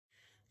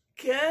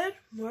Good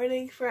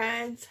morning,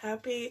 friends.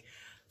 Happy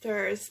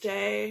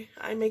Thursday.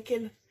 I'm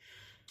making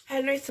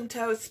Henry some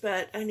toast,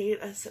 but I need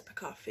a sip of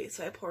coffee,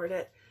 so I poured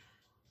it.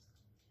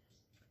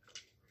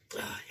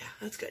 Oh, yeah,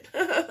 that's good.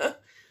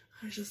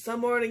 There's just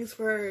some mornings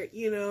where,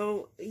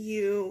 you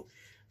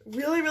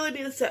really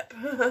need a sip.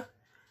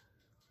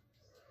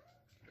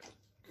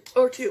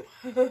 Or two.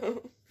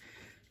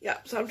 Yeah,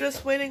 so I'm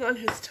just waiting on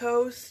his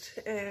toast,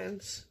 and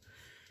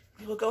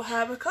we'll go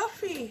have a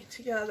coffee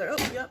together.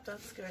 Oh, yep,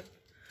 that's good.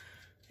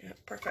 Yeah,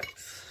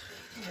 perfect.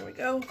 There we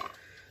go.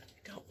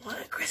 Don't want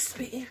it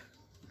crispy.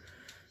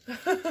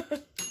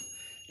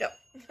 Yep.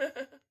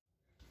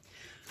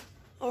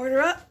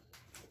 Order up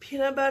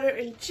peanut butter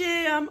and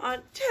jam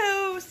on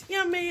toast.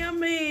 Yummy,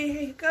 yummy.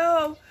 Here you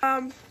go.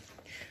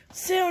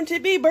 Soon to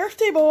be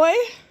birthday boy.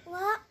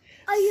 What?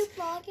 Are you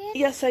vlogging?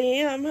 Yes, I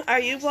am. Are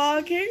you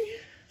vlogging?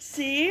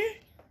 See?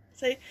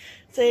 Say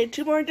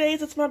 2 more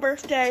days, it's my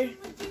birthday. 2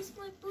 more days,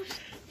 my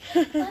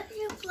birthday. What are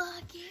you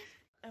vlogging?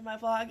 Am I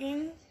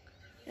vlogging?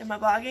 Am I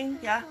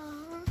vlogging? Yeah.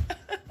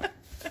 Pause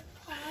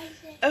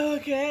it.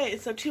 Okay,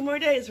 so 2 more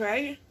days,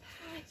 right?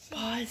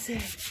 Pause it. Pause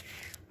it.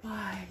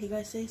 Why? You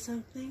guys say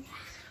something?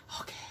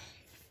 Okay.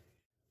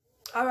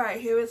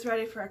 Alright, who is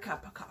ready for a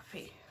cup of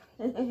coffee?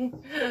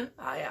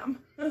 I am.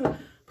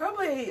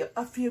 Probably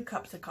a few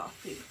cups of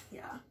coffee,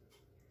 yeah.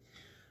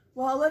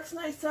 Well, it looks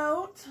nice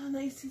out.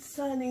 Nice and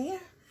sunny.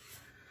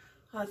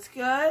 That's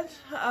good.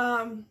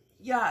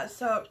 Yeah,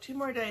 so 2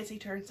 more days he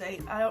turns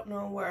 8. I don't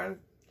know where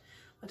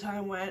the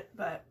time went,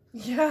 but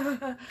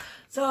yeah.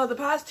 So the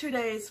past 2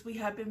 days we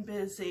have been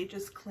busy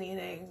just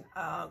cleaning.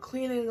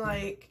 Cleaning,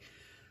 like,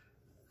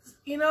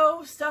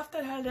 stuff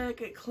that had to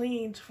get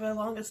cleaned for the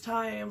longest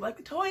time, like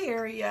the toy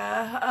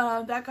area.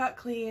 That got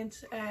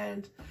cleaned,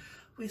 and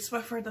we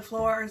Swiffered the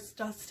floors,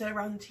 dusted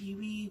around the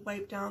TV,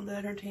 wiped down the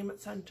entertainment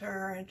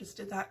center, and just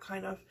did that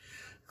kind of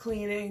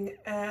cleaning,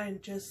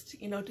 and just,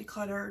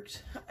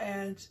 decluttered.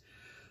 And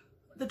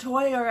the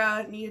toy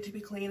area needed to be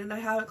cleaned, and I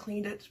haven't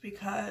cleaned it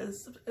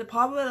because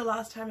probably the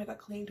last time it got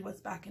cleaned was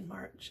back in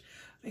March,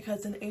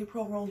 because in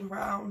April rolled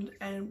around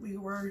and we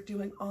were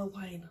doing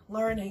online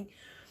learning.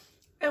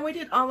 And we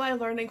did online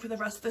learning for the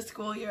rest of the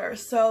school year,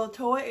 so the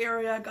toy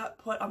area got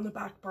put on the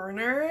back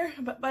burner,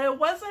 but it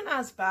wasn't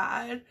as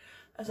bad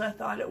as I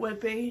thought it would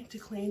be to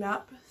clean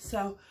up.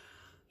 So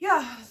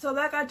yeah, so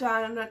that got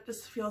done, and it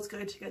just feels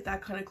good to get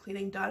that kind of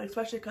cleaning done,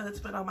 especially because it's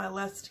been on my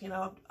list,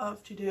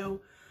 of to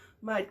do,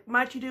 my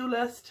to-do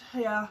list.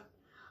 Yeah,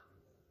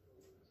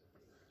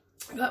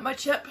 got my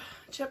Chip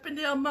and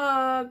Dale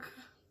mug.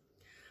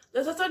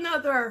 This is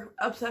another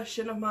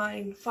obsession of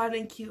mine,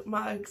 finding cute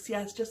mugs.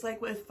 Yes, just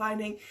like with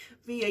finding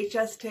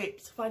VHS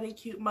tapes, finding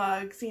cute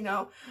mugs,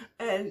 and,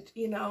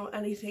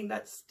 anything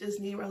that's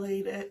Disney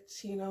related,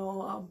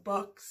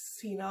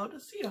 books,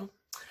 just,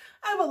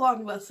 I have a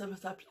long list of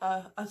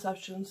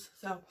exceptions,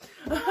 so.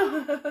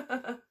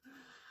 I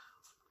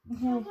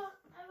want more.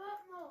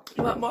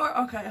 You want more?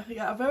 Okay,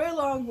 yeah, a very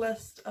long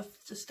list of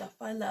the stuff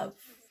I love,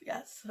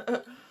 yes.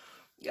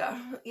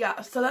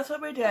 Yeah, so that's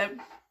what we did.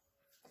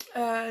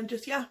 And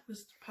just, yeah,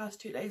 this past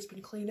 2 days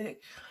been cleaning.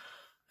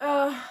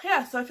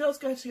 Yeah, so it feels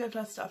good to get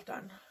that stuff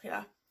done,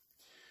 yeah.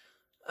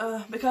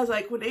 Because,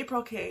 like, when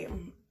April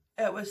came,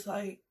 it was,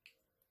 like,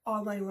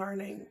 online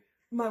learning.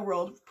 My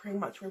world pretty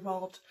much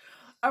revolved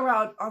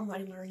around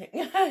online learning,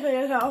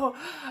 Yeah,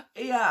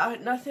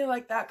 nothing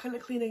like that kind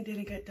of cleaning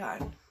didn't get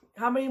done.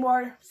 How many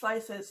more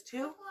slices? 2?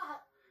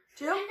 What?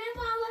 2? And then I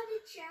want the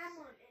jam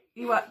on it.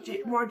 You want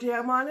more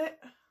jam on it?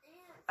 Yeah.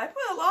 I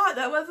put a lot.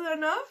 That wasn't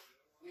enough?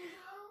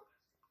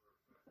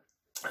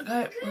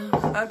 Okay,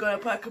 I'm gonna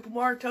put a couple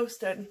more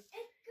toast in.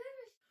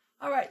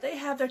 Alright, they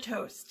have their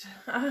toast.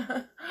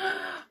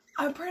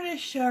 I'm pretty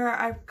sure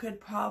I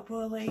could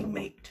probably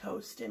make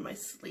toast in my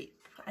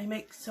sleep. I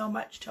make so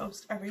much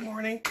toast every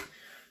morning.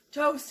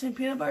 Toast and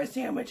peanut butter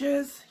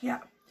sandwiches,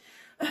 yeah.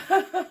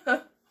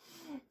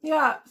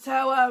 Yeah,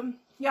 so,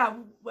 yeah,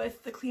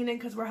 with the cleaning,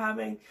 because we're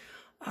having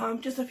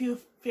just a few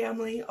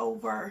family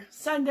over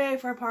Sunday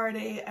for a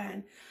party,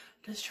 and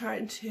just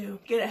trying to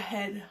get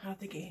ahead of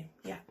the game,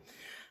 yeah.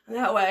 And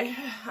that way,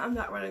 I'm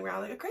not running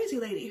around like a crazy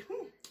lady.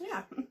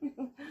 Yeah.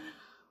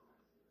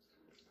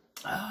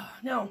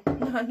 No,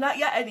 not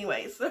yet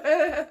anyways.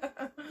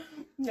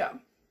 Yeah.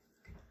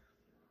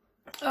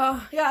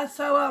 Yeah,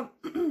 so,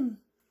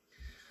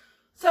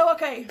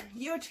 okay,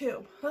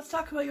 YouTube. Let's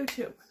talk about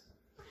YouTube.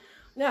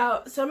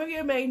 Now, some of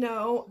you may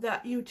know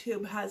that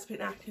YouTube has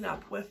been acting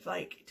up with,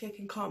 like,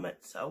 taking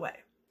comments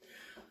away.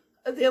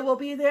 They will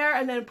be there,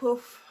 and then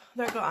poof,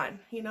 they're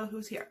gone. You know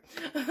who's here.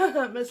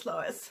 Miss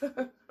Lois.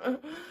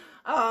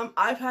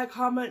 I've had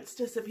comments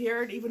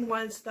disappeared, even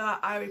ones that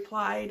I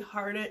replied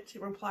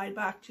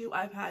back to.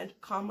 I've had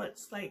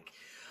comments like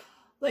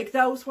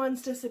those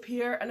ones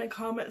disappear, and then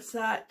comments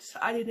that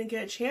I didn't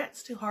get a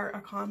chance to heart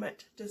or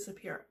comment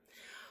disappear.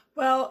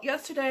 Well,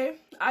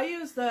 yesterday I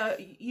used the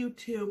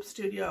YouTube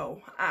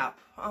Studio app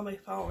on my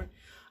phone,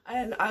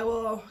 and I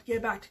will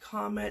get back to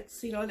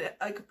comments,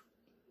 like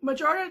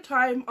majority of the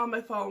time on my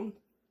phone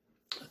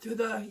through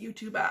the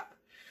YouTube app,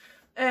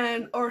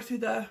 or through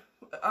the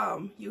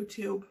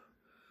YouTube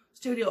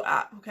Studio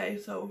app. Okay,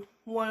 so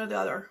one or the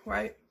other,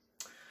 right?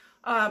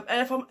 And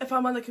if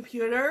I'm on the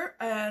computer,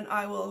 and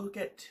I will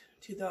get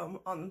to them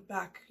on the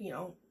back, you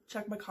know,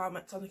 check my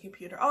comments on the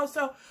computer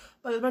also,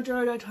 but the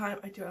majority of the time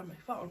I do it on my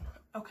phone.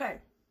 Okay,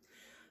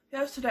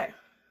 yesterday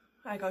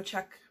I go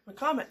check my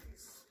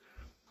comments.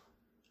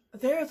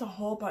 There's a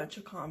whole bunch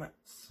of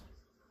comments,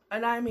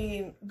 and I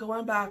mean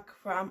going back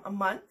from a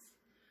month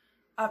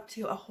up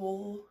to a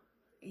whole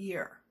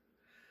year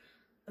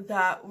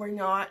that were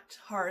not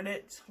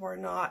hearted, were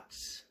not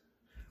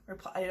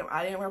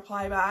I didn't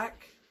reply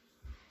back,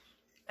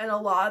 and a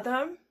lot of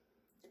them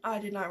I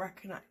did not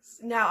recognize.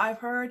 Now, I've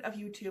heard of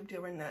YouTube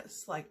doing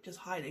this, like just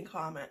hiding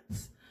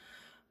comments,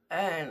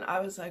 and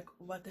I was like,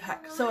 what the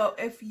heck? So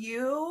if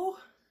you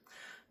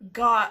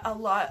got a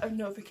lot of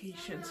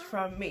notifications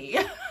from me,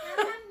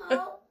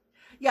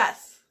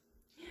 yes,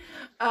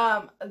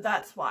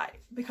 that's why.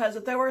 Because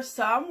if there were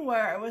some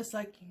where it was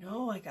like, you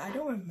know, like I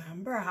don't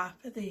remember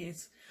half of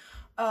these.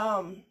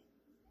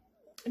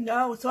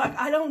 No, so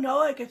I don't know,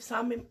 like if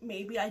some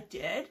maybe I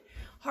did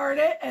heart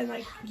it and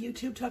like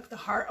YouTube took the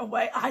heart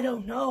away. I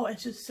don't know.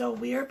 It's just so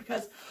weird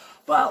because,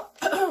 well,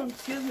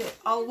 excuse me,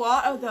 a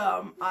lot of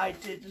them I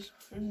did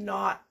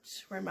not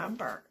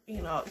remember,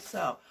 you know,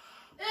 so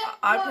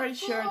I'm pretty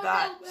sure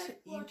that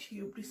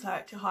YouTube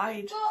decided to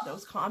hide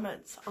those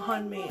comments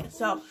on me.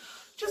 So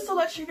just to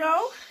let you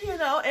know,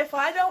 if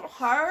I don't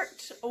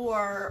heart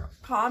or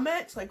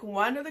comment, like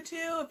one of the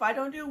two, if I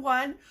don't do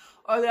one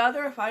or the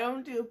other, if I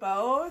don't do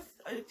both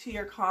to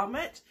your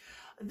comment,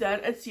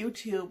 then it's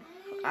YouTube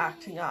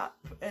acting up.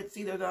 It's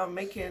either them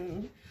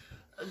making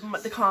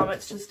the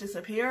comments just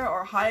disappear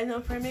or hiding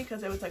them from me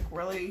because it was like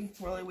really,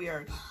 really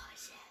weird.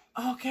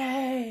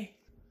 Okay.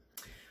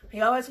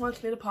 He always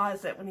wants me to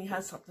pause it when he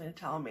has something to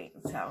tell me.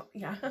 So,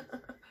 yeah.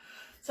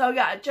 So,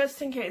 yeah,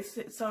 just in case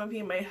some of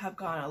you may have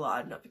gotten a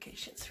lot of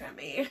notifications from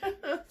me.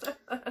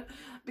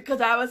 Because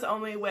that was the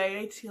only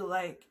way to,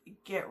 like,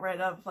 get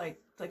rid of,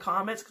 like, the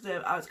comments.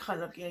 Because I was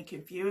kind of getting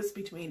confused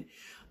between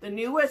the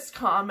newest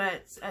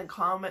comments and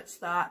comments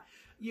that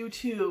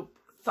YouTube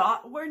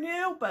thought were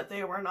new, but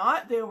they were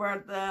not. They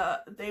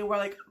were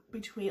like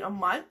between a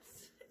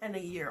month and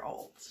a year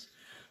old.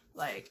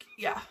 Like,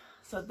 yeah.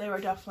 So they were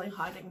definitely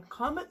hiding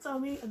comments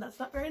on me, and that's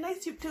not very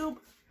nice, YouTube.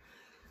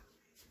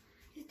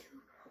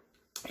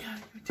 Yeah,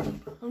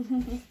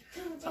 YouTube.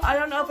 So I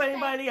don't know if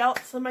anybody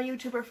else of my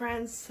YouTuber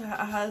friends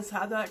has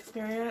had that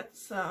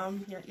experience.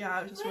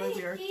 Yeah, it was just really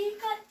weird. You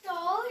got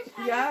those?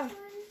 Yeah.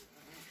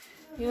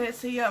 You didn't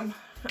see your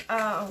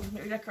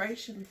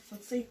decorations.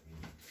 Let's see.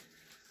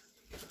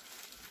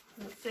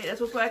 This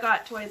was what I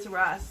got at Toys R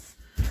Us.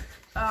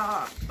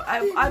 I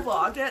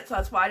vlogged it, so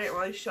that's why I didn't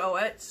really show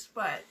it.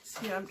 But,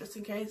 just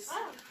in case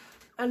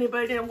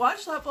anybody didn't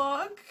watch that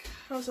vlog.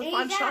 It was a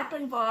fun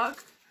shopping vlog.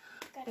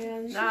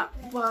 And that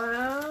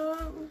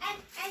one...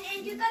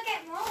 And you gotta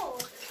get more.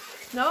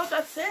 No,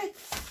 that's it.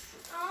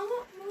 I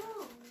want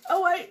more.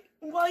 Oh, wait.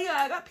 Well, yeah,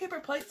 I got paper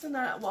plates in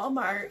that at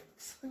Walmart.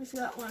 Let me see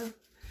that one.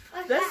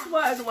 What's This that?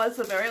 one was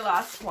the very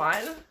last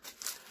one.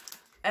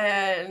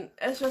 And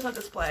it's just on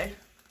display.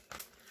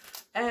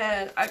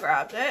 And I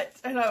grabbed it,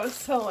 and I was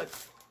so like,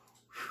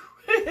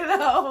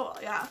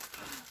 yeah,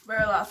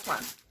 very last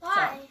one.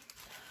 Why? So,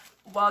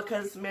 well,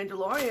 because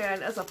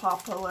Mandalorian is a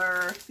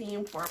popular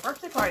theme for a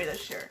birthday party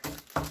this year.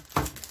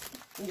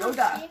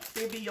 Yoda,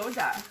 baby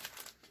Yoda.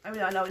 I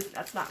mean, I know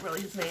that's not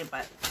really his name,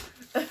 but.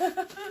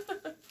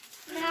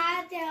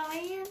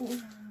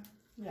 Mandalorian?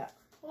 Yeah.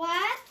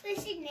 What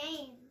is his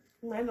name?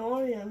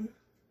 Mandalorian.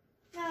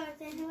 No,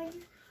 then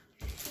when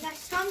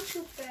that's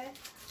Stormtrooper.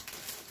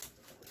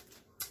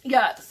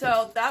 Yeah,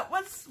 so that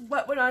was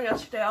what went on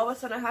yesterday. All of a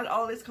sudden I had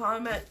all these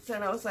comments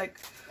and I was like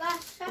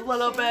a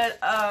little bit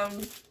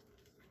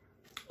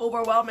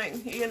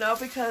overwhelming,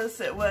 because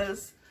it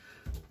was,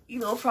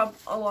 from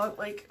a long,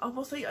 like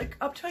almost like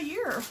up to a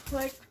year.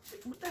 Like,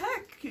 what the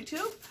heck,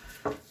 YouTube?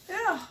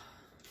 Yeah.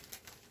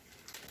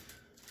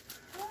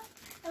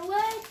 And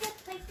where is the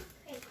place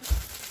of paper?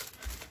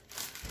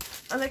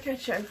 In the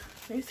kitchen.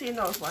 You seen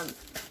those ones.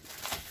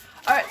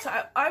 Alright, so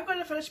I'm going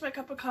to finish my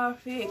cup of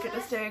coffee and get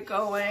this day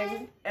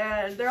going.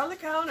 And they're on the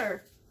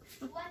counter.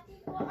 What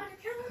on the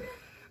counter?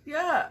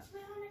 Yeah,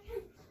 Where on the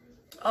counter?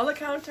 on the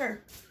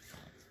counter.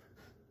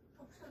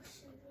 I'm so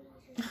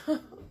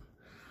serious.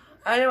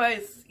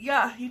 Anyways,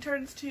 yeah, he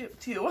turns two.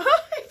 He turns 2.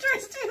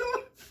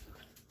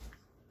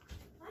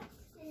 What's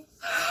this?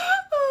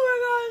 Oh my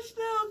gosh,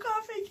 no,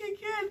 coffee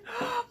kick in.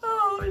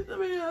 Oh, it's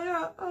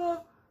yeah.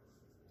 Oh.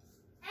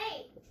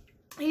 Hey.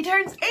 He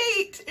turns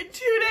 8 in 2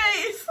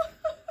 days.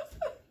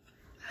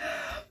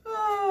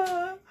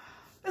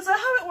 Is that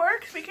how it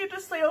works? We can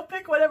just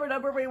pick whatever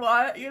number we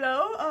want,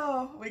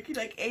 Oh, we can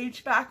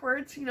age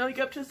backwards, you get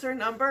up to a certain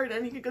number and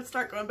then you can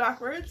start going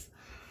backwards.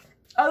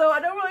 Although I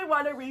don't really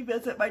want to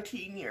revisit my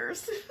teen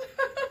years.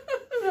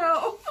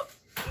 No.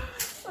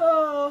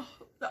 Oh,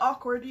 the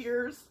awkward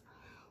years.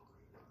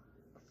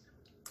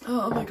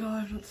 Oh my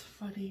god, that's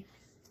funny.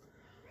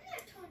 I'm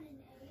not turning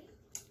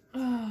 8.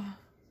 Oh.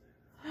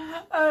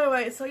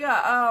 Anyway, so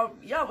yeah,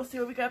 we'll see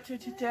what we get up to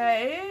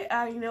today.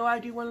 You know, I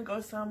do want to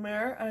go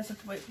somewhere. I just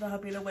have to wait for the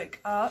hubby to wake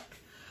up.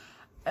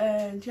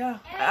 And yeah,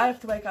 I have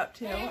to wake up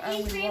too,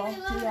 and we will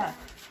do that.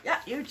 Yeah,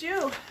 you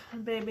too,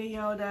 Baby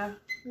Yoda.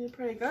 You're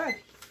pretty good.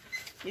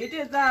 You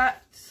did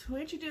that.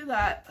 When did you do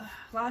that?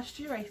 Last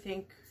year, I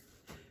think.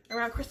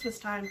 Around Christmas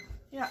time.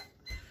 Yeah.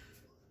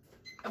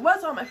 It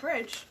was on my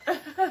fridge.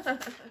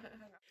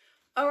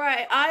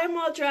 Alright, I am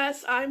all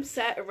dressed. I'm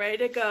set, ready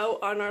to go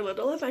on our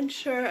little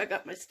adventure. I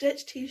got my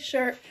Stitch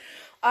t-shirt.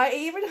 I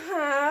even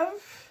have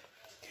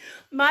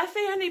my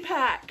fanny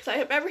pack. I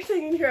have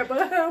everything in here,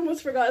 but I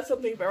almost forgot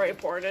something very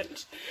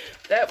important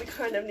that we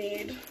kind of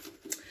need,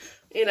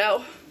 you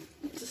know,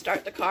 to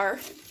start the car.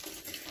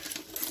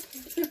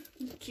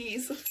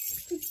 Keys.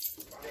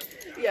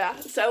 Yeah,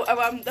 so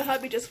the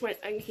hubby just went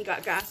and he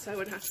got gas, so I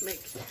wouldn't have to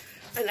make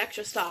an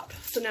extra stop.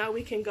 So now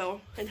we can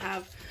go and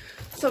have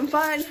some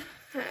fun,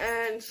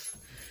 and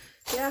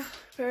yeah,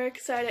 very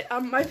excited.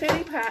 My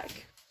fanny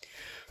pack.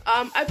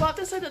 I bought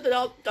this at the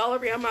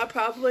Dollarama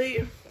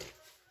probably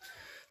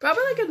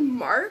like in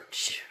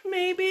March,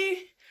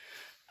 maybe.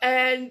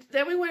 And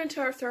then we went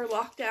into our third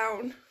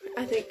lockdown,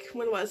 I think,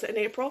 when was it, in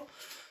April?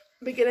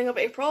 Beginning of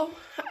April.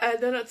 And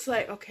then it's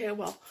like, okay,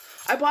 well,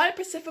 I bought it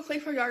specifically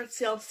for yard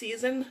sale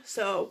season,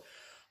 so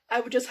I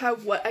would just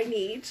have what I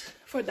need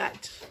for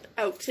that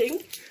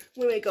outing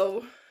when we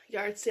go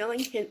yard selling.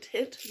 Hint,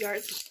 hint,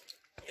 yard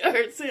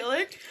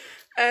selling.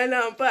 And,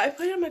 but I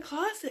put it in my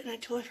closet and I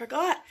totally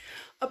forgot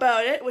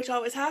about it, which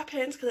always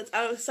happens because it's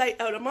out of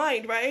sight, out of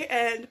mind, right?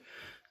 And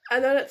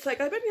then it's like,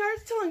 I've been yard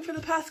selling for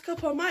the past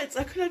couple of months.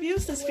 I could have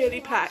used this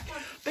fanny pack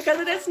because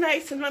it is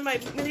nice, and my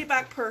mini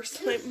bag purse,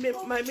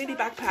 my mini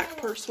backpack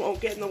purse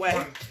won't get in the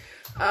way.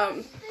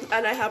 And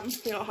I have,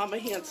 you know, have my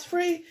hands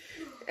free,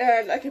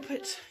 and I can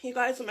put you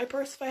guys in my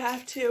purse if I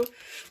have to.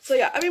 So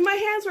yeah, I mean, my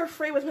hands were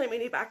free with my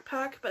mini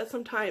backpack, but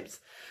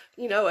sometimes,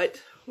 you know,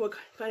 it will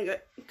kind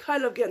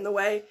of get in the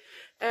way,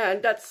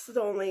 and that's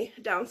the only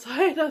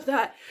downside of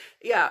that.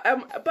 Yeah,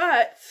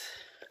 but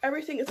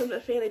everything is in the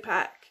fanny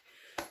pack.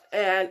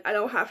 And I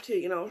don't have to,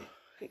 you know,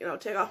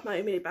 take off my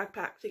mini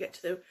backpack to get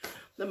to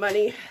the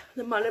money.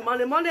 So,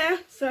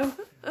 Mr.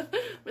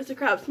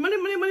 Krabs,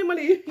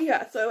 money.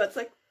 Yeah, so it's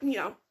like, you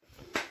know,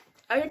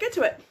 I can get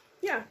to it.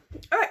 Yeah.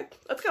 All right,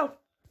 let's go.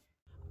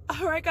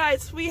 All right,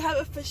 guys, we have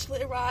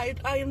officially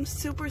arrived. I am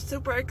super,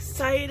 super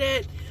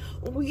excited.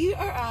 We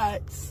are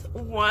at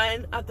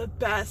one of the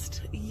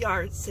best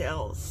yard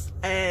sales,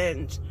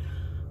 and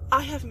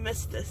I have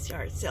missed this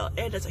yard sale.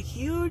 It is a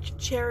huge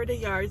charity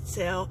yard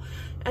sale,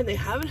 and they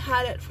haven't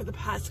had it for the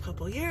past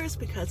couple years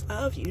because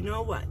of, you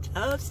know what,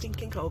 of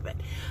stinking COVID.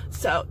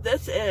 So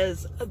this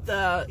is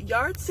the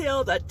yard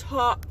sale that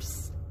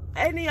tops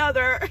any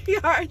other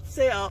yard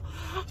sale.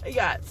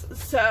 Yes,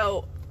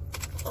 so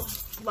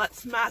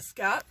let's mask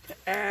up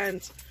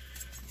and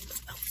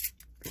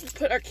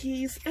put our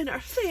keys in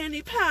our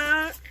fanny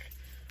pack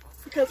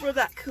because we're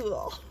that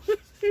cool.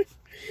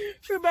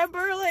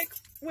 Remember, like,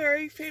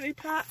 wearing fanny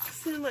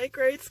packs in like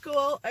grade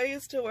school? I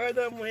used to wear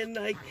them when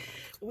like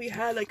we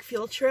had like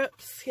field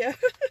trips. Yeah.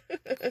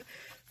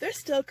 They're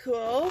still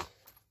cool.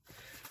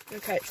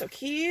 Okay, so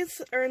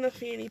keys are in the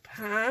fanny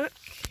pack,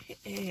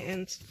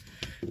 and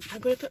I'm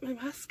gonna put my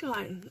mask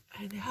on,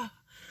 and yeah,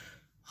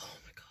 oh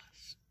my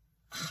gosh,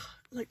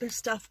 like there's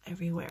stuff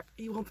everywhere.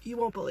 You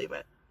won't believe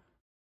it.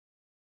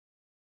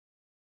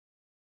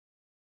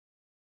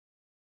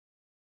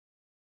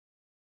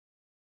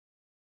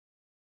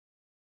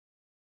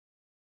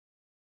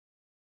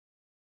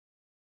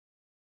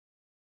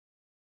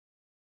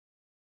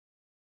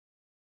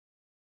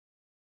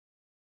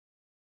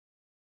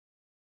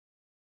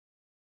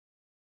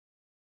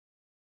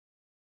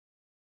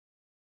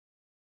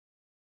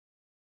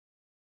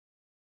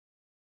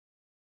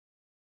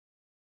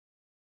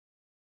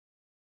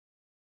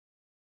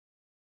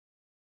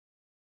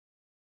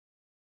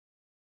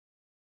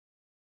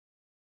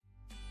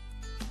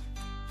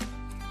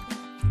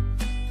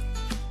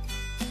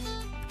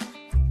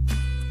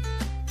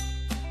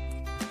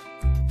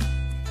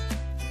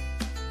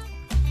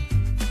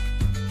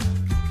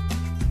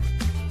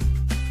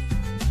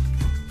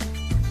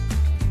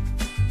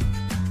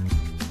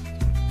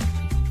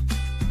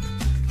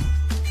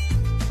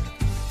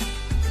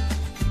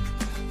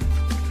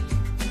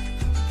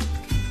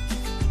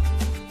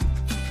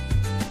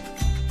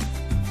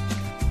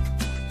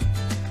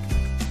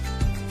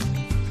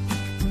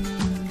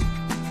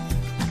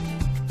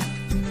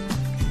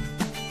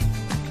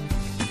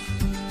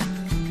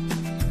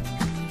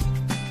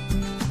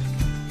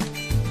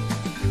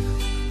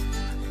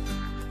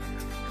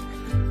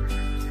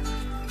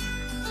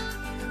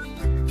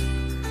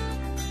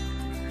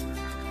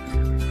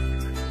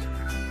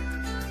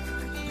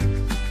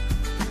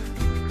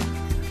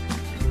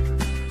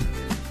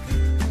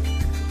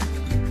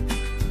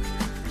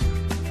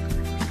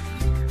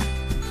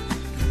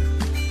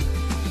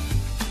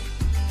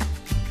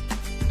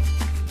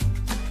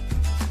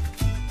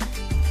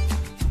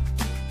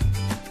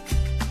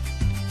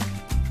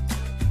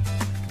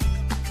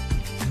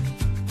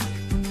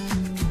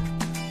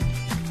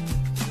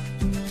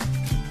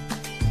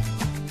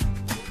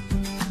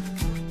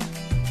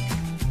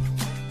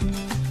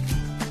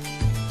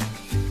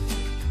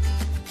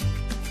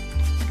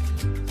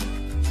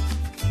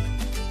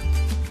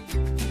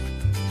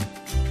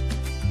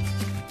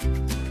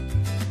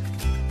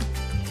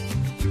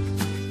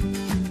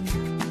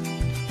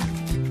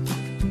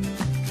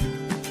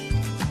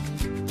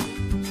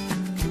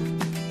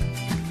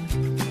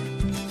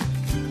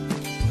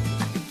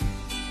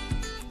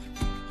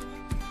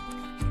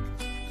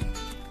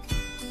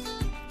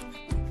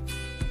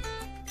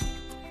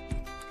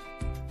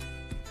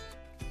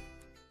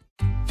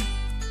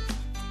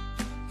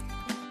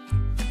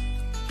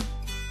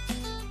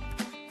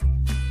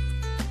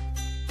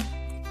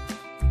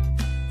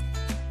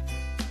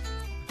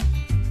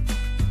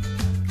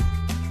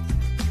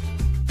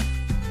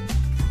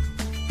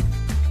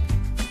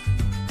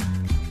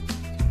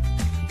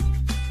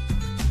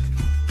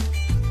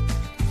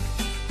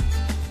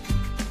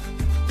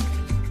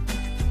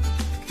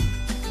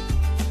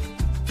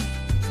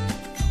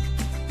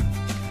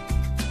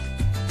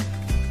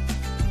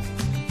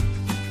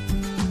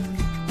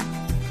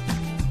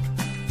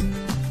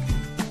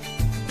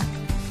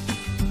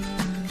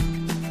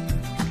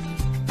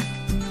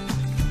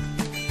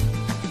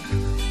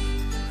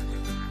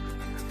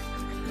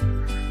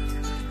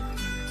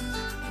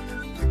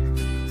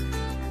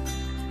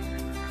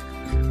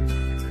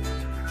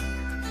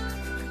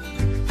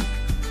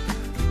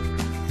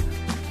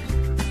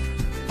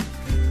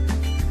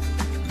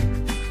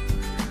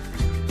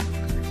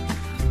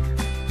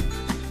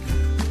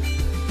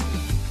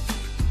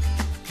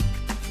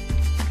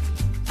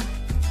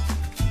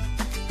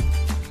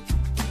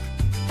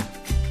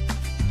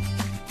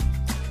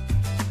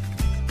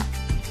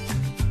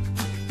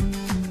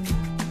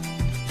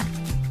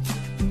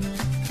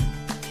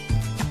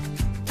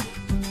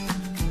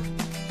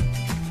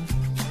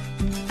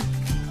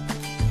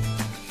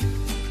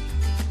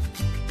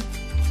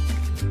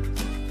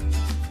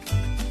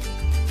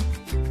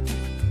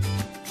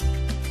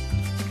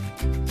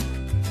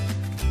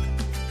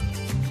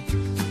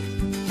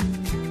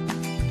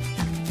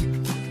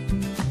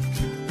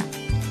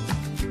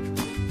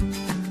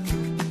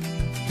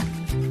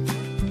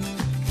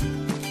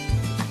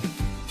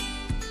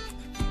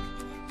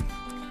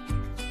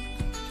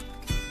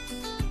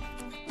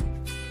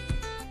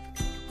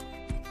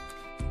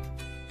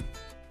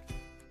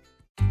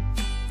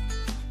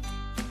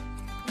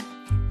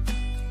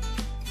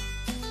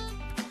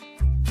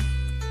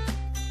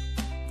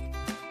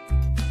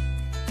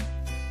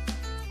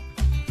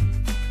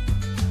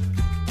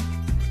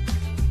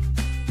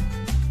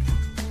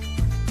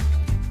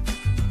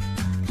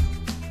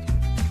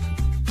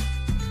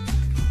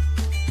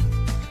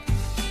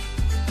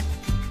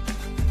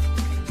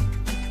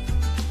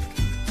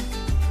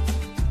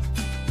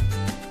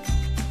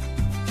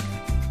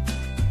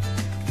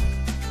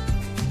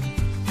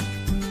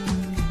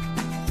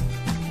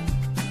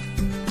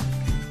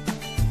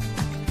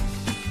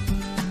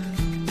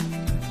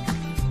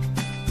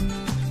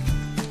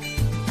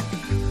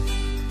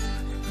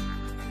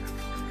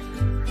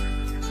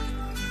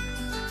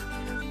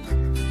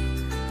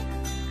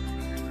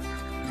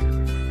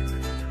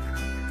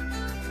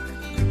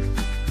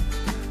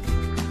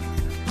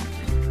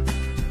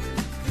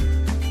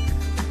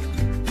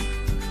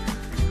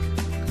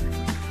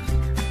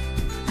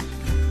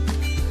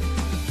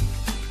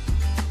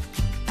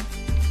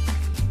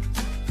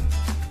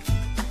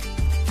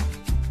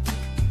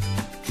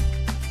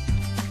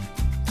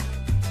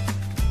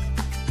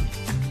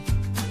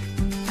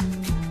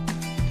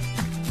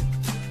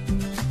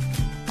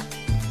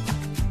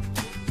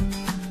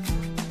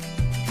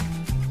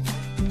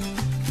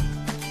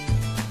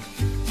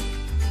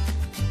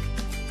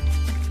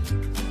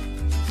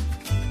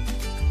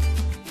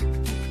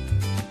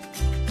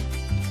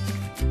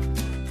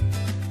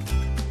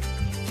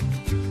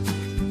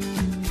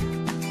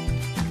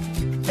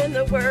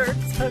 In the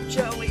words of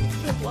Joey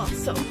from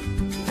Blossom,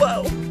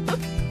 whoa,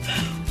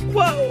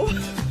 whoa.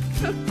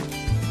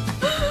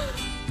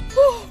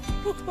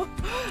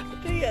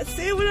 Do you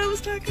see what I was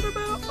talking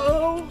about?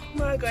 Oh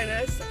my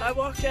goodness. I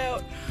walked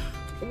out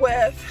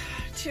with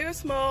 2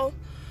 small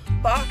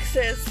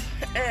boxes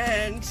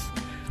and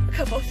a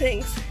couple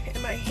things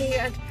in my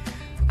hand.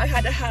 I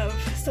had to have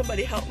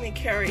somebody help me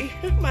carry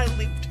my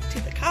loot to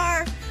the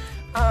car.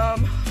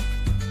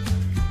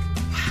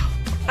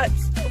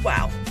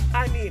 Wow.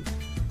 I mean,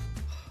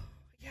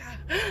 yeah.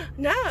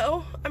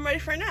 Now I'm ready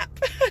for a nap.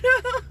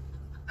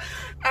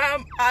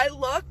 I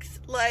looked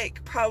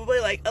like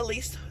probably like at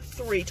least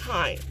 3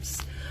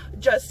 times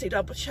just to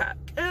double check,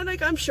 and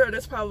like I'm sure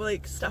there's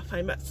probably stuff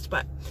I missed,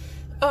 but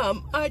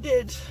I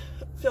did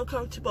feel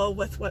comfortable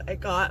with what I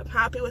got. I'm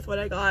happy with what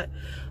I got.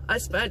 I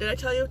spent, did I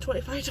tell you,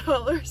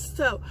 $25?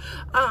 So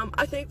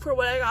I think for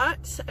what I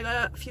got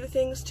a few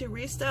things to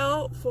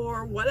resell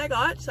for what I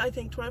got. I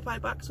think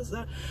 25 bucks was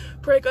a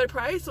pretty good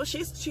price. So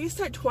she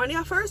said 20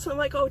 at first, so I'm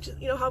like, oh,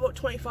 you know, how about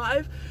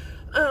 25?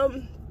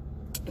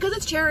 Because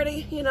it's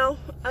charity, you know,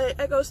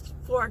 it goes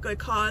for a good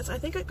cause. I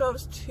think it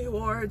goes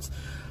towards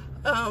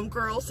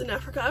girls in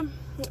Africa.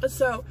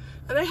 So,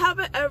 and they have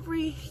it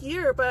every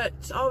year, but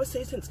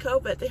obviously since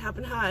COVID they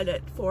haven't had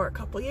it for a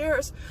couple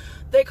years.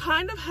 They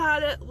kind of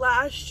had it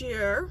last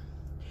year,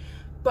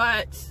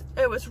 but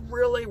it was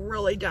really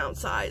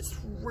downsized,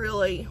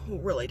 really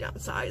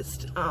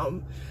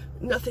downsized.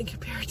 Nothing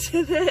compared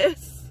to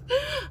this.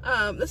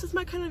 This is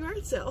my kind of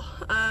yard sale.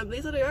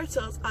 These are the yard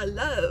sales I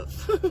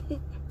love.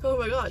 Oh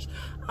my gosh,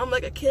 I'm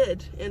like a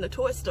kid in a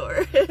toy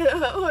store. You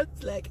know,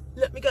 it's like,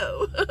 let me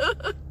go.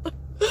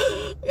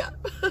 Yeah.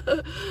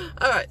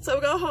 All right, so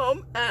we'll go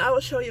home and I will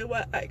show you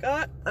what I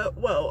got.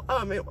 Whoa,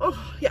 I mean,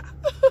 oh yeah.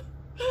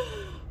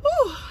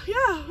 Oh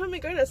yeah, oh my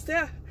goodness,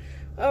 yeah.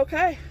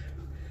 Okay,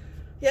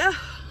 yeah,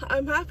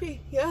 I'm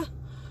happy, yeah.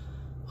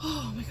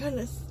 Oh my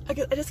goodness, I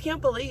just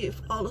can't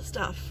believe all the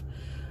stuff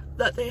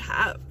that they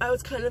have. I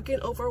was kind of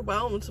getting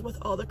overwhelmed with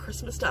all the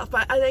Christmas stuff,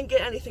 but I didn't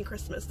get anything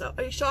Christmas though.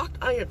 Are you shocked?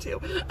 I am too.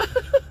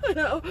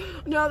 No,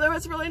 there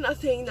was really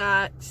nothing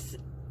that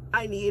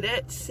I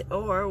needed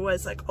or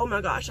was like, oh my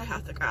gosh, I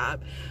have to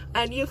grab.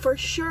 And you for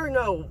sure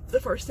know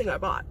the first thing I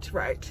bought,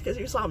 right? Because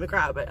you saw me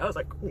grab it. I was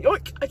like,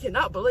 yoink, I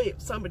cannot believe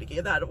somebody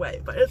gave that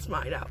away, but it's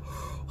mine now.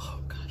 Oh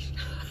gosh.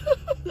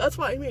 That's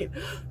what I mean.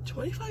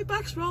 25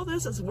 bucks for all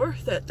this is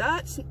worth it.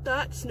 That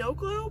snow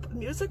globe,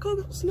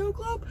 musical snow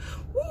globe,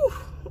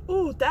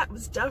 ooh, that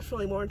was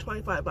definitely more than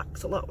 25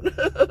 bucks alone.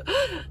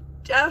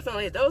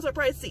 Definitely, those are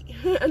pricey.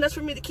 And that's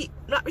for me to keep,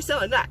 not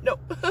reselling that, no.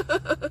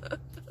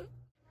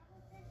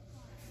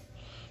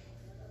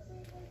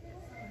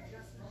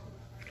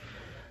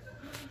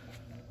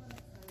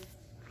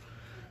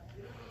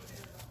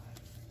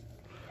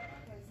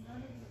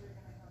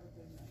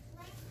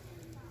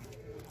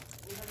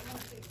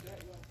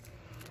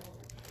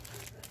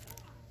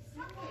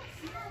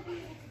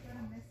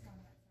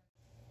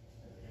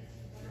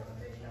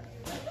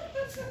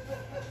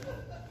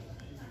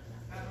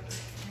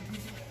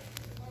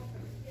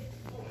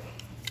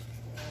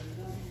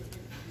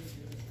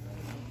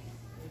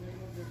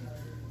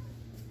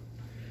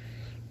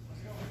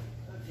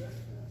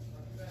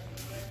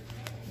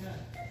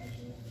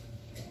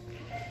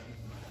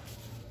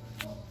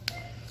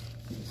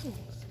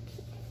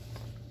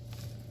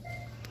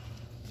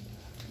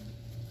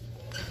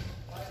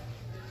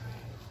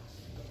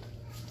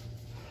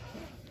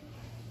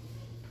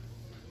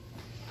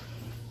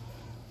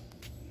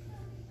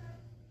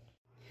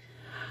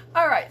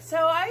 Alright, so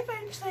I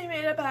eventually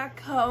made it back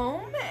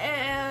home,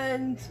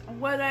 and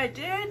what I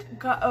did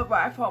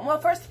arrive home, well,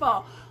 first of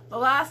all, the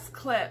last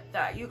clip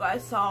that you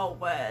guys saw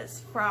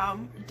was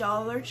from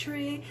Dollar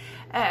Tree,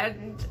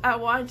 and I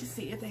wanted to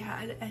see if they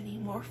had any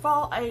more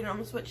fall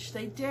items, which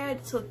they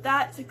did, so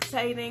that's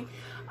exciting.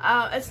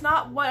 It's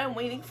not what I'm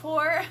waiting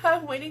for.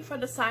 I'm waiting for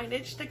the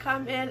signage to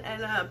come in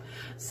and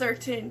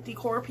certain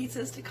decor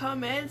pieces to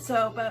come in,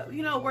 so, but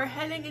you know, we're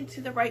heading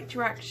into the right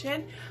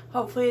direction.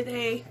 Hopefully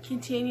they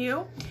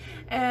continue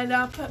and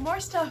put more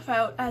stuff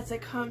out as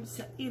it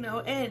comes, you know,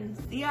 in.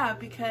 Yeah,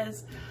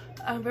 because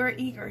I'm very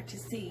eager to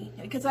see,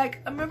 because like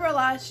I remember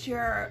last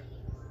year,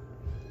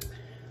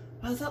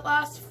 was it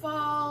last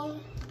fall?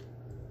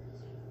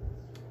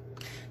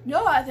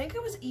 No, I think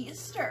it was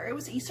Easter. It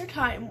was Easter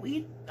time.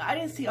 I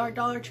didn't see our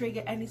Dollar Tree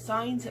get any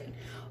signs in,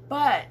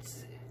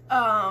 but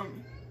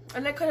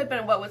and that could have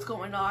been what was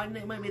going on.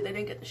 Maybe they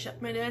didn't get the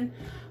shipment in,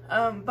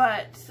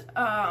 but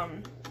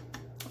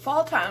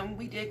fall time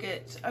we did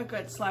get a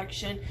good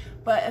selection.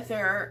 But if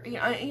they're,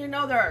 you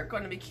know they're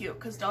going to be cute,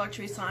 because Dollar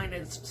Tree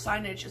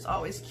signage is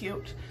always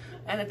cute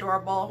and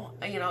adorable.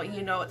 You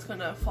know it's going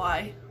to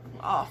fly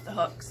off the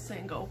hooks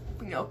and go,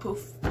 you know,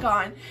 poof,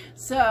 gone.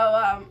 So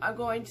I'm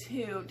going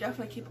to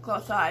definitely keep a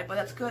close eye, but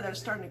that's good. I'm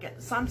starting to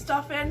get some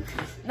stuff in.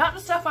 Not the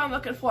stuff I'm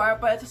looking for,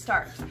 but it's a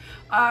start.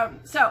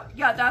 So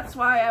yeah, that's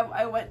why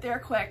I went there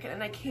quick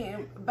and I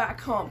came back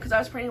home, because I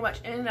was pretty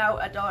much in and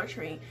out at Dollar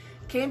Tree.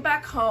 Came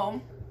back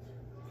home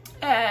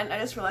and I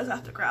just realized I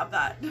have to grab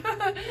that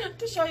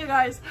to show you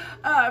guys.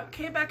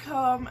 Came back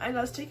home and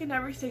I was taking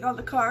everything out of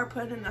the car,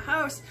 putting it in the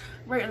house,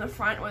 right in the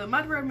front where the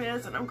mudroom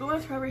is, and I'm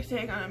going through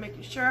everything and I'm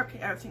making sure, okay,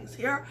 everything's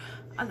here.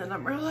 And then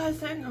I'm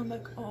realizing, I'm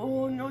like,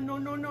 oh no, no,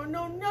 no, no,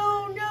 no,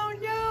 no, no,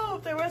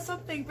 no. There was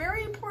something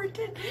very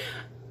important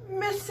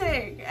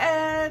missing,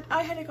 and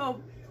I had to go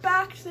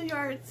back to the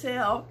yard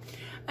sale.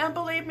 And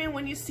believe me,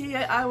 when you see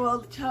it, I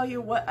will tell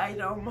you what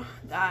item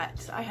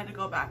that I had to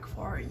go back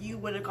for. You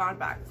would have gone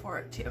back for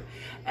it too.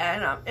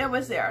 And it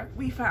was there.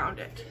 We found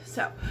it.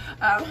 So,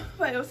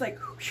 but it was like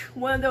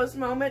one of those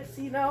moments,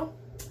 you know.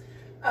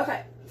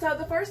 Okay, so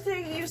the first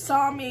thing you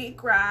saw me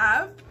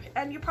grab,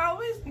 and you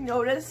probably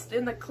noticed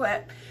in the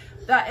clip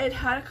that it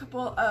had a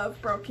couple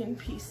of broken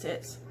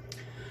pieces.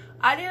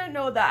 I didn't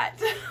know that.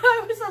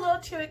 I was a little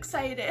too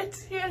excited,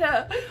 you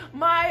know.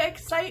 My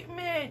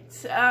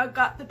excitement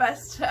got the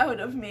best out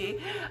of me.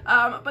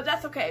 But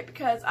that's okay,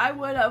 because I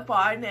would have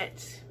bought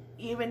it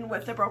even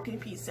with the broken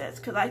pieces,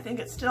 because I think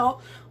it's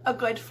still a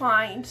good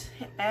find.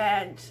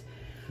 And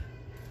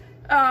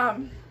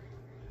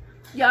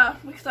yeah,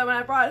 because when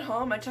I brought it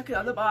home, I took it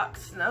out of the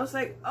box and I was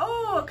like,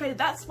 oh, okay,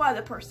 that's why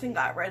the person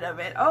got rid of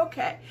it.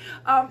 Okay.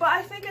 But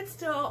I think it's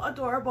still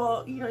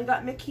adorable. You know, you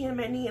got Mickey and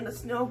Minnie in the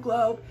snow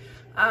globe.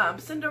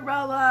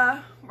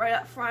 Cinderella right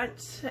up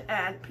front,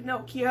 and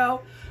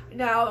Pinocchio.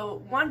 Now,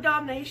 one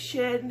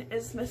Dalmatian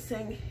is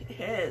missing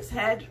his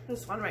head,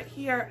 this one right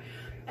here,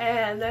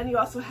 and then you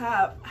also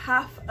have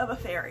half of a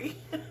fairy.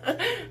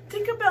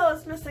 Tinkerbell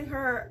is missing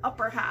her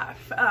upper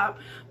half,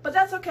 but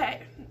that's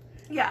okay.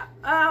 Yeah,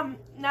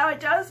 now it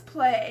does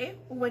play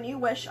When You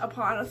Wish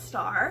Upon a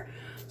Star,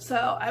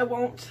 so I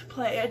won't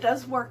play it. It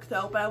does work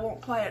though, but I won't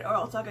play it or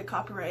else I'll get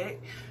copyrighted.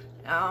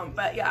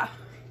 But yeah.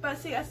 But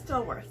see, it's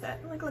still worth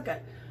it. Like, look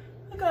at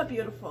how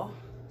beautiful.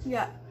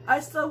 Yeah, I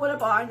still would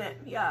have bought it.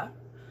 Yeah.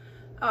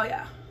 Oh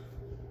yeah.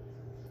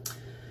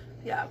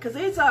 Yeah, because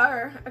these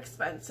are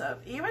expensive.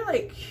 Even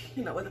like,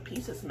 you know, with the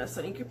pieces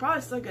missing, you could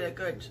probably still get a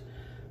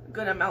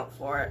good amount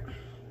for it.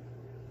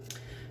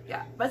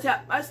 Yeah, but yeah,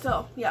 I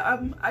still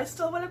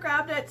would have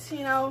grabbed it.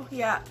 You know,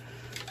 yeah.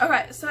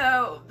 Okay,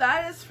 so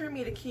that is for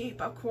me to keep,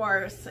 of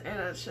course, and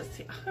it's just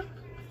yeah.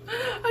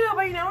 I know,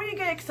 but you know when you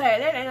get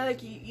excited, I know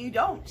like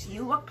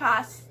you look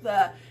past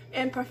the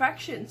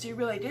imperfections, you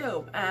really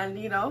do, and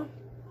you know,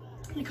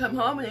 you come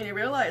home and then you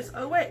realize,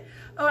 oh wait,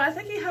 oh I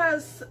think he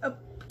has a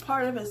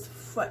part of his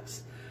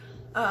foot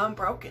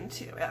broken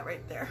too, yeah,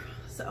 right there.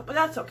 So, but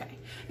that's okay.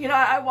 You know,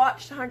 I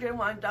watched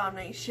 101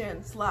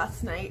 Dalmatians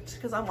last night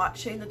because I'm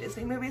watching the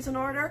Disney movies in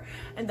order,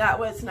 and that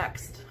was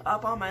next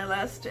up on my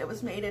list. It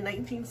was made in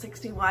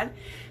 1961,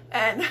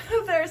 and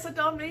there's a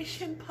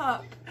Dalmatian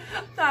pup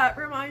that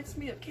reminds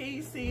me of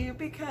Casey,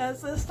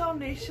 because this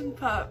Dalmatian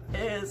pup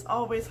is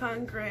always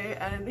hungry,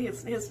 and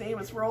his name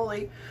is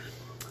Rolly.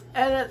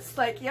 And it's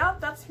like, yeah,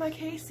 that's my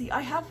Casey.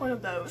 I have one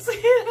of those,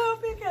 you know,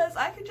 because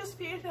I could just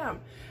feed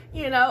him,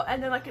 you know,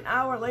 and then like an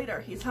hour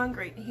later, he's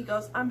hungry. And he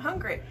goes, I'm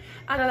hungry.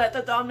 And then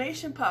the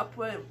Dalmatian pup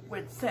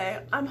would say,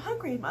 I'm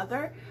hungry,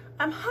 mother.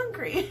 I'm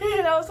hungry,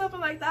 you know, something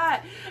like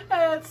that.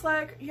 And it's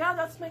like, yeah,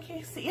 that's my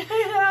Casey.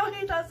 You know,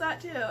 he does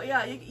that too.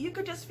 Yeah, you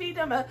could just feed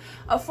him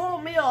a full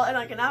meal, and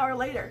like an hour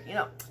later, you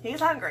know, he's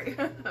hungry.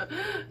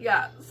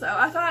 Yeah, so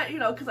I thought, you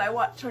know, because I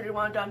watched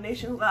 101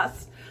 Dalmatians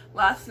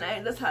last night,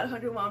 and this had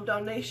 101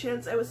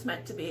 Dalmatians. It was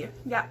meant to be.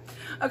 Yeah.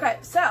 Okay,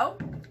 so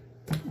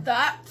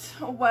that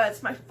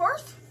was my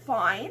first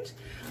find.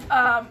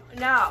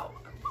 Now,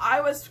 I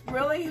was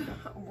really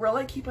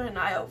keeping an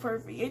eye out for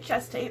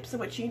VHS tapes, in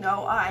which, you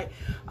know, I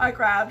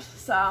grabbed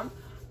some.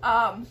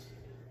 I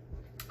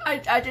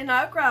did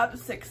not grab The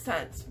Sixth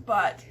Sense,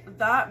 but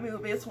that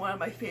movie is one of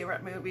my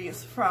favorite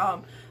movies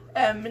from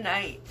M.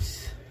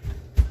 Night.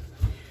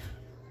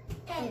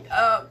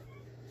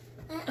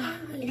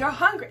 You're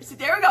hungry. See,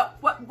 there we go.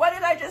 What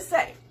did I just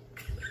say?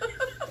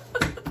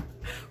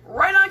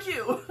 Right on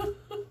cue.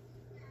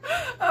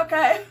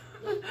 Okay.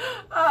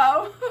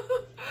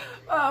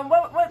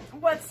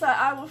 What's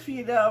I will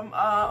feed him.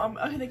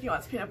 I think he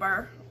wants peanut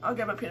butter. I'll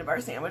give him a peanut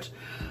butter sandwich.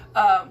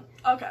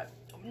 Okay.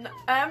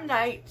 M.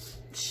 Night.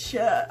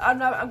 I'm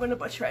gonna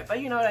butcher it,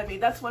 but you know what I mean.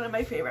 That's one of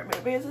my favorite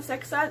movies, The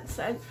Sixth Sense,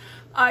 and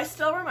I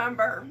still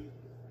remember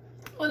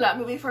when that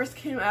movie first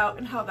came out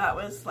and how that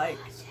was like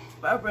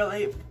a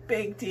really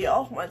big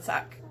deal. One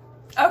sec.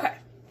 Okay.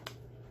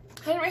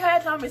 Henry had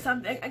to tell me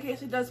something in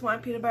case he does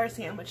want peanut butter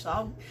sandwich, so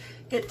I'll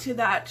get to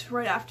that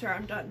right after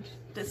I'm done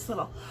this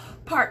little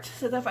part,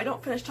 so that if I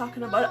don't finish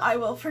talking about it, I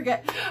will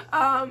forget.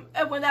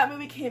 And when that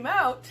movie came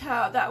out,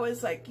 that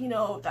was like, you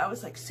know, that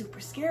was like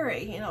super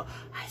scary, you know,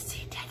 I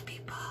see dead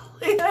people,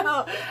 you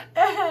know,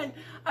 and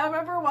I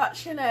remember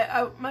watching it,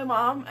 my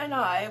mom and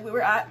I, we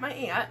were at my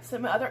aunt's,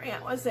 and my other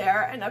aunt was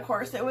there, and of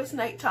course it was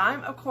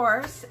nighttime, of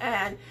course,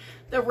 and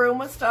the room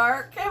was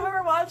dark, and we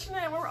were watching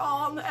it, and we were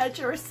all on the edge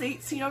of our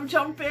seats, you know,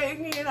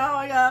 jumping, you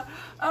know, yeah.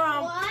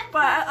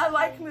 But I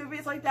like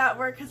movies like that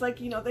where, because,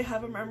 like, you know, they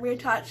have a memory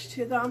attached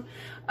to them.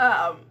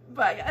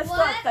 But yeah,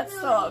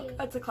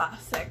 that's a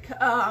classic.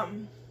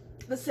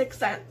 The Sixth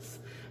Sense.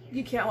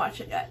 You can't watch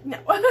it yet. No.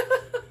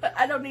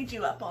 I don't need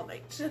you up all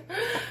night.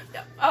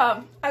 No.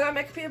 I gotta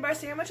make a peanut butter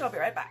sandwich. I'll be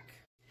right back.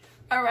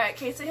 Alright,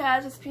 Casey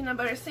has this peanut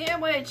butter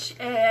sandwich,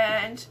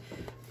 and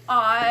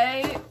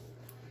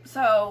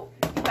so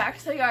back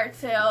to the yard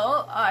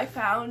sale, I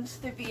found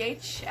the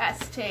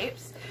VHS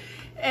tapes.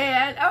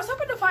 And I was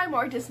hoping to find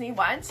more Disney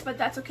ones, but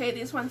that's okay.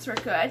 These ones were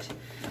good.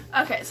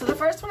 Okay, so the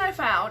first one I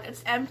found,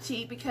 it's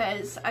empty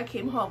because I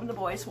came home and the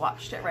boys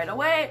watched it right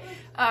away.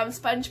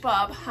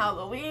 SpongeBob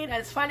Halloween. And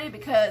it's funny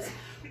because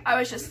I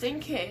was just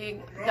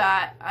thinking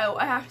that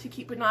I have to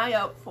keep an eye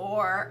out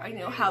for, you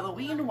know,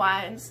 Halloween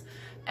ones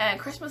and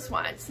Christmas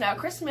ones. Now,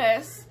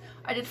 Christmas,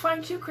 I did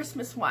find 2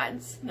 Christmas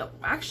ones. No,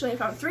 actually, I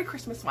found 3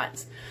 Christmas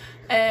ones.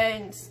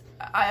 And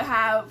I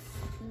have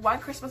 1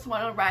 Christmas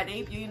one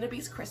already, Beauty and the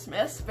Beast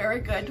Christmas. Very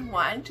good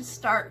one to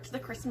start the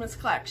Christmas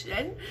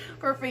collection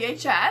for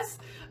VHS.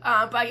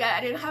 But yeah,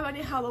 I didn't have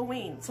any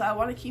Halloween, so I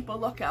want to keep a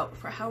lookout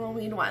for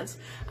Halloween ones.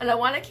 And I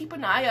want to keep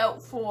an eye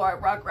out for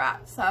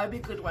Rugrats. That would be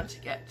a good one to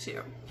get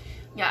too.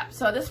 Yeah,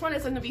 so this one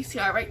is in the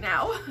VCR right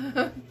now.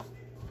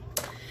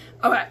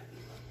 Okay.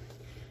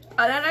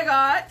 And then I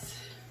got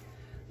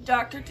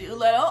Dr.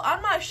 Dolittle.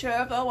 I'm not sure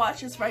if they'll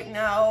watch this right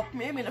now,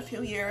 maybe in a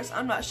few years.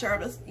 I'm not sure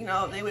if this, you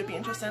know, they would be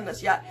interested in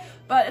this yet,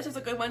 but this is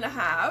a good one to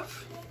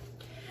have.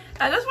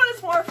 And this one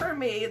is more for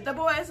me. The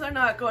boys are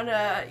not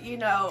gonna, you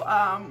know,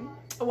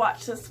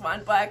 watch this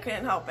one, but I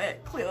couldn't help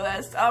it.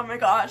 Clueless. Oh my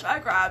gosh, I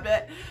grabbed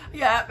it.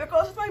 Yeah, it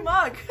goes with my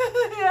mug.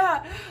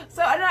 Yeah.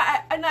 So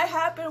and I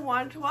have been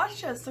wanting to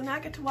watch this, so now I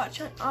get to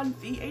watch it on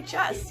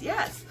VHS.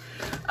 Yes.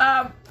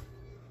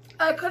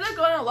 I could have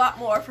gone a lot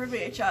more for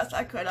VHS.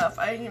 I could have,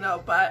 you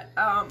know, but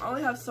I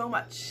only have so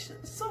much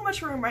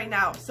room right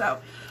now. So,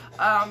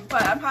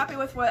 but I'm happy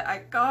with what I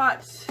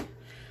got,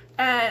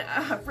 and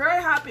I'm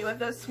very happy with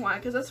this one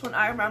because this one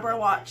I remember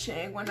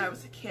watching when I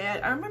was a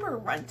kid. I remember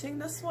renting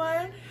this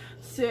one.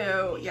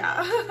 So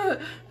yeah,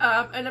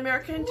 An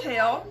American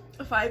Tail,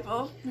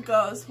 Fievel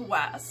Goes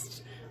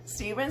West.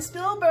 Steven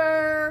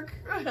Spielberg.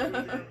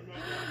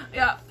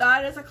 Yeah,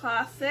 that is a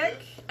classic.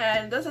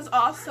 And this is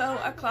also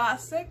a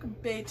classic,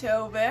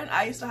 Beethoven.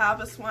 I used to have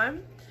this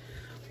one.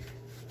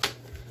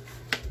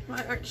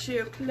 Why aren't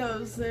you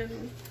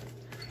closing?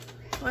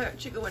 Why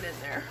aren't you going in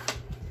there?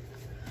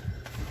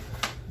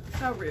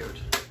 How rude.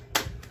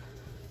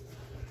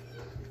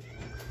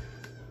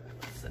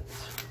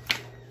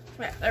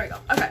 Yeah, there we go.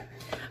 Okay.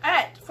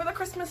 Alright, for the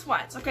Christmas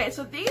ones. Okay,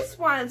 so these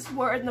ones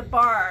were in the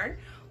barn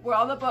where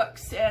all the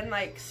books and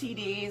like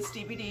CDs,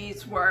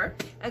 DVDs were,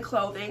 and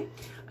clothing.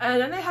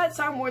 And then they had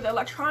some where the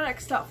electronic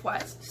stuff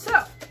was.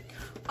 So,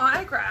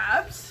 I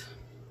grabbed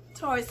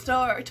Toy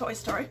Story. I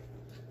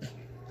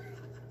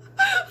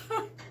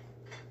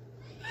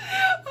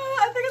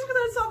think it's because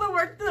I saw the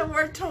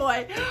word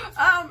toy.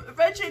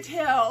 Veggie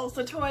Tales,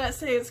 the toy that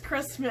saves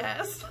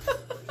Christmas.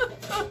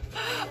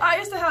 I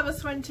used to have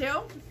this one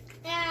too.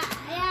 Yeah,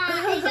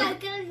 it's a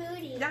good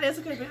movie. That is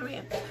a good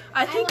movie.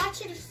 I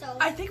watch it so.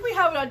 I think we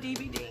have it on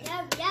DVD.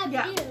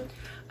 Yeah, we do.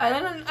 And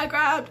then I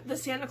grabbed the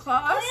Santa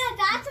Claus. Oh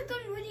yeah, that's a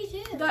good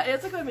movie too. That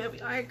is a good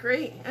movie, I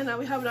agree. And then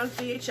we have it on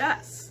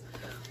VHS.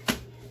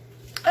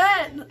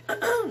 And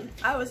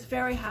I was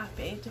very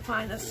happy to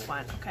find this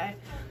one, okay?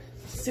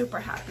 Super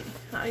happy.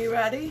 Are you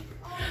ready?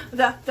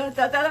 The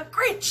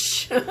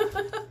Grinch!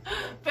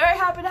 Very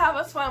happy to have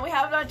this one. We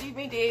have it on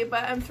DVD,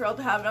 but I'm thrilled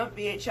to have it on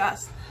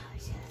VHS.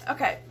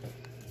 Okay.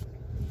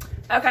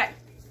 Okay.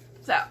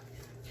 So,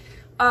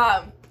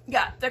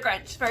 yeah, the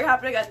Grinch. Very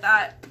happy to get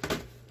that.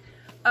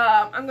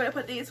 I'm going to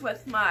put these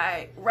with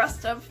my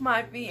rest of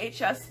my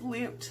VHS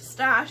loot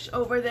stash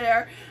over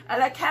there.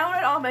 And I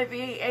counted all my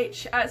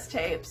VHS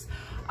tapes.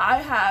 I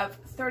have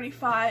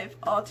 35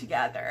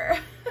 altogether.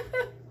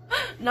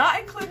 Not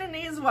including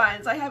these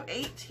ones. I have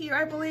 8 here,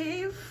 I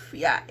believe.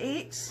 Yeah,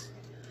 8.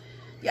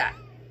 Yeah.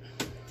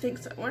 I think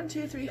so. 1,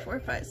 2, 3, 4,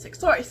 5, 6.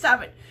 Sorry,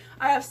 7.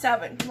 I have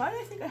 7. Why did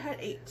I think I had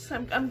 8?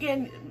 I'm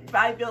getting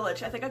Bad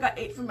Village. I think I got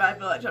 8 from Bad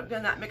Village. I'm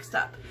getting that mixed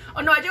up.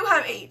 Oh, no, I do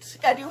have 8.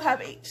 I do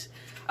have 8.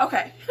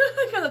 Okay,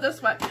 because of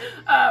this one.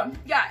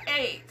 Yeah,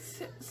 8.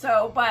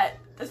 So, but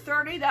the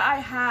 30 that I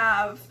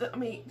have, I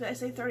mean, did I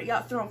say 30?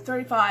 Yeah,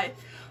 35.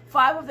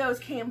 5 of those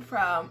came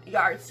from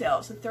yard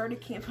sales, and 30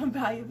 came from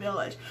Value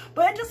Village.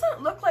 But it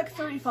doesn't look like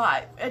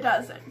 35. It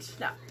doesn't.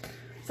 No.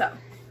 So,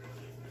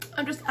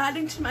 I'm just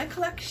adding to my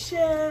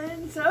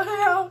collection.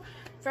 So,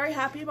 very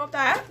happy about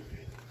that.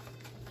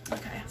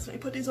 Okay, so let me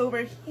put these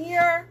over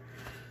here.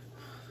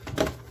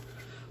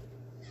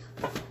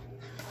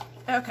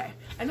 Okay,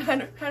 and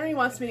Henry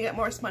wants me to get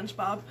more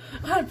SpongeBob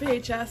on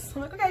VHS.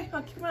 I'm like, okay,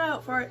 I'll keep an eye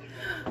out for it.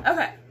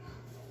 Okay.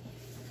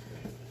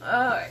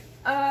 Alright.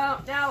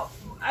 Now,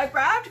 I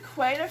grabbed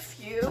quite a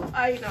few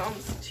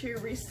items to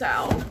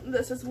resell.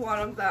 This is one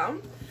of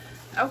them.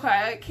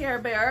 Okay, Care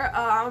Bear.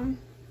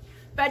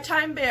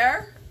 Bedtime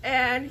Bear.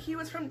 And he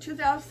was from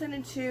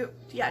 2002.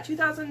 Yeah,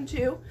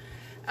 2002.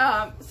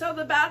 So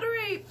the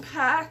battery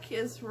pack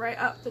is right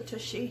up the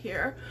tushy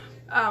here.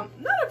 Not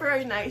a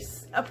very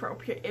nice,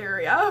 appropriate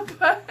area,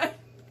 but,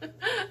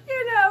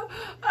 you know,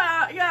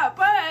 yeah,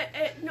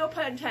 but no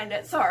pun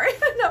intended, sorry.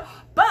 No,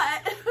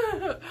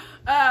 but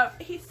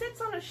he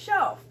sits on a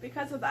shelf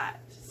because of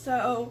that,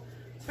 so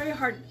it's very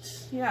hard.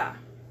 Yeah,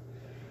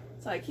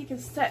 it's like he can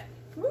sit.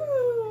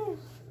 Woo!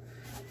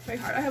 Very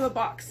hard. I have a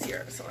box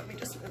here, so let me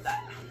just move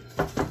that.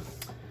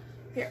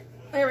 Here,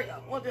 there we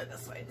go. We'll do it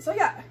this way. So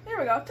yeah, there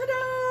we go.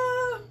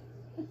 Ta-da!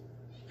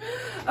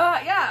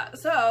 Yeah,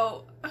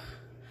 so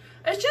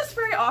it's just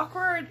very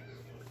awkward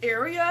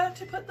area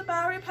to put the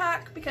battery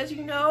pack because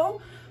you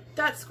know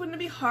that's going to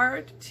be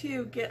hard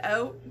to get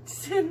out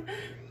and,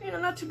 you know,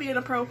 not to be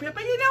inappropriate,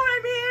 but you know what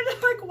I mean?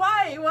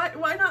 Like,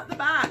 why not the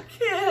back?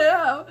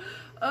 Yeah.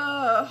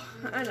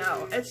 I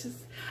know, it's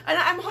just, and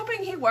I'm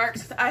hoping he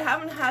works. I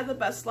haven't had the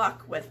best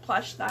luck with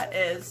plush that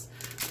is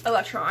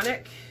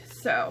electronic,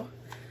 so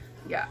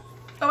yeah.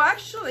 Oh,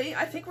 actually,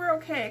 I think we're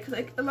okay because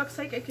it looks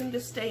like it can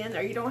just stay in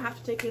there. You don't have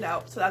to take it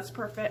out, so that's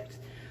perfect.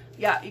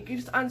 Yeah, you can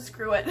just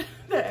unscrew it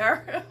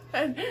there,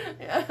 and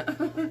yeah,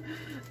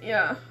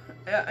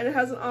 yeah, and it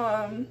has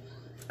an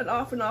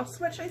off and off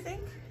switch, I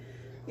think.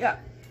 Yeah,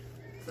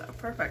 so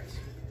perfect.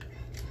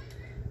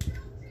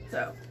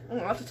 So I'll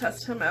have to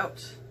test him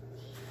out.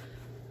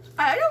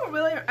 I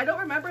don't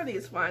remember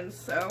these ones,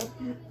 so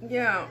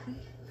yeah.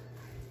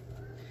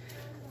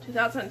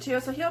 2002,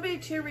 so he'll be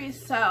to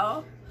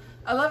resell.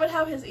 I love it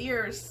how his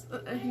ears,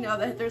 you know,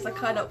 that there's a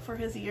cutout for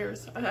his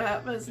ears.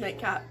 His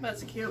nightcap,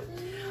 that's cute.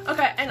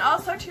 Okay, and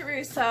also to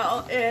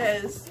resell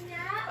is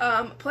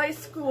Play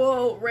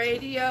School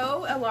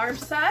radio alarm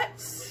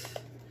set.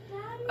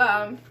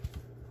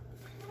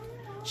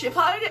 She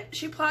plugged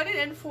it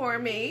in for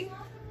me,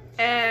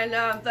 and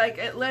like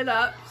it lit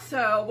up.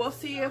 So we'll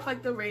see if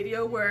like the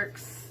radio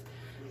works.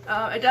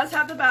 It does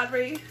have the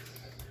battery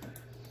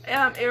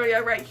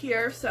area right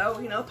here, so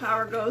you know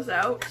power goes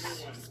out.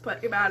 Just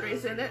put your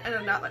batteries in it, and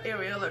then that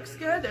area looks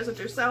good. There's a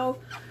Duracell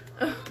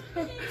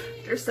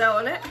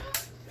in it.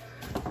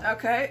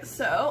 Okay,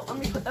 so let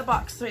me put the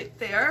box right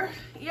there.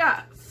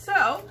 Yeah,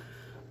 so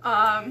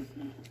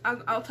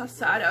I'll test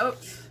that out.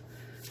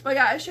 But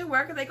yeah, it should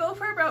work. They go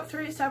for about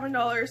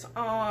 $37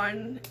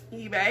 on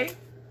eBay.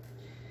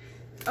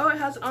 Oh, it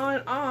has on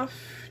and off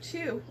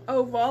too.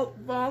 Oh,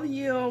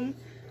 volume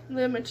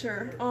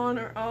limiter, on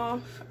or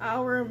off,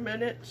 hour,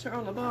 minute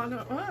on the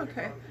bottom. Oh,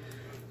 okay,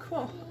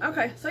 cool.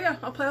 Okay, so yeah,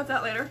 I'll play with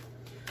that later.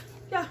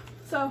 Yeah,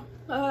 so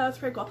that's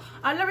pretty cool.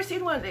 I've never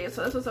seen one of these,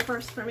 so this was a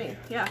first for me.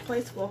 Yeah,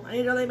 Play School.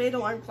 I know they made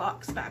alarm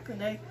clocks back in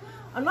the day.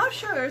 I'm not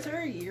sure, is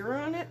there a year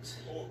on it?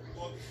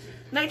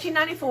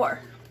 1994.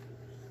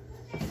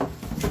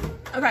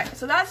 Okay,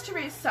 so that's to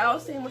resell,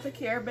 same with the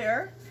Care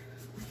Bear.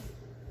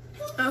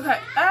 Okay,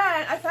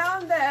 and I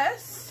found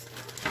this.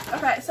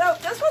 Okay, so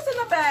this was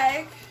in a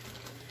bag,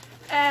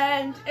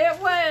 and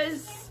it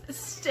was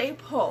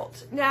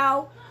stapled.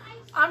 Now,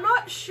 I'm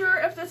not sure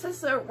if this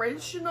is the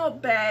original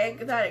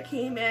bag that it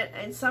came in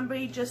and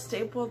somebody just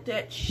stapled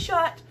it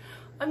shut.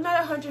 I'm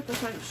not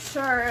 100%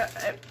 sure,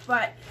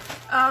 but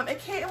it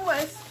came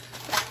with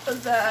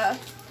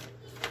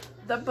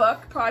the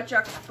book,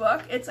 project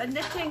book. It's a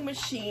knitting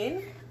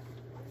machine.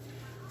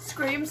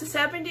 Screams the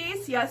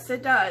 70s? Yes,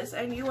 it does.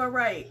 And you are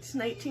right.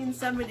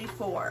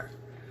 1974.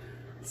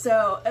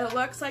 So it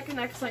looks like an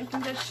excellent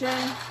condition.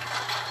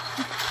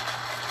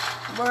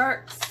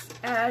 Works.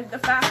 And the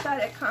fact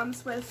that it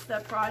comes with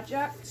the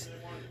project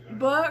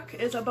book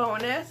is a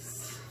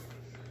bonus.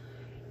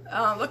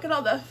 Look at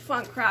all the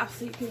fun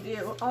crafts you can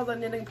do. All the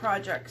knitting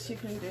projects you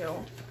can do.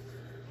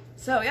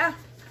 So yeah,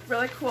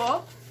 really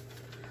cool.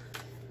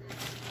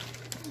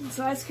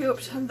 So I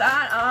scooped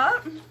that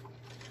up.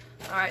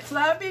 Alright, so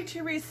that would be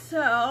to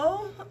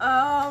resell.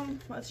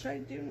 What should I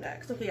do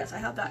next? Okay, yes, I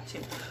have that too.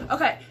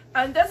 Okay,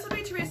 and this would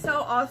be to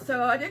resell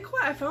also.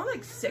 I found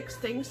like 6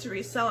 things to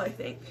resell, I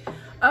think.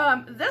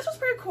 This was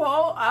pretty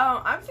cool.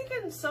 I'm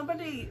thinking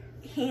somebody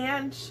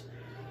hand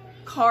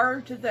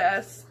carved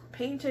this,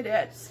 painted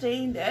it,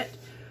 stained it.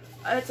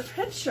 It's a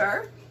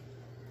picture.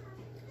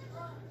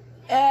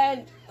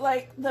 And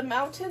like the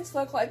mountains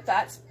look like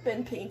that's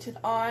been painted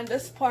on.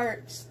 This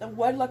part, the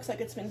wood looks like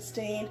it's been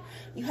stained.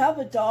 You have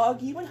a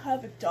dog. You even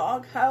have a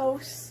dog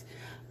house.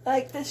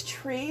 Like this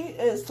tree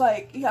is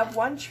like, you have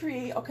one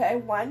tree, okay,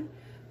 one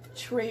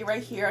tree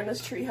right here, and this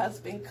tree has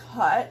been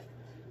cut.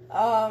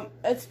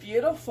 It's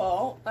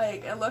beautiful.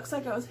 Like it looks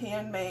like it was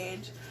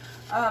handmade.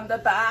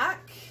 The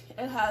back,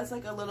 it has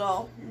like a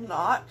little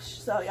notch.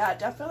 So yeah,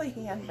 definitely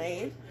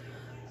handmade.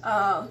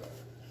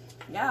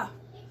 Yeah.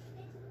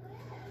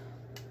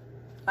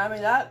 I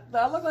mean, that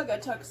looked like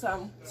it took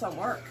some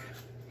work.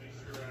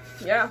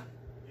 Yeah.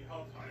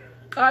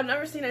 I've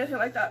never seen anything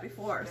like that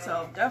before,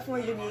 so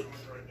definitely unique.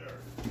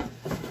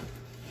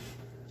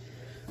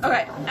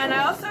 Okay, and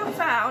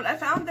I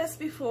found this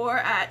before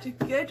at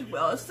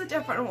Goodwill. It's a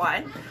different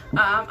one.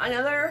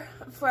 Another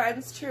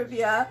Friends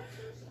trivia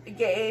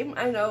game.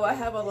 I know I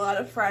have a lot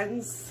of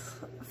Friends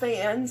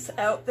fans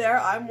out there.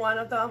 I'm one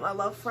of them. I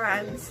love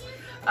Friends.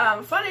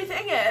 Funny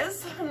thing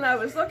is, when I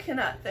was looking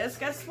at this,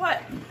 guess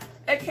what?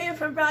 It came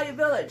from Value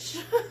Village.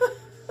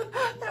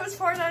 That was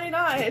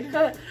 $4.99.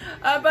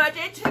 But I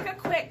did take a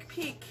quick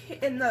peek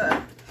in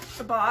the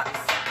the box.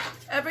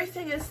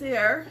 Everything is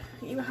there.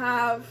 You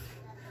have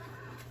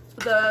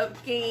the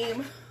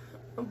game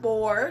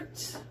board.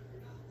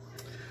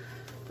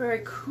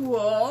 Very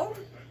cool.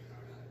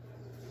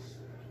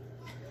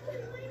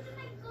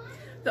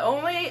 The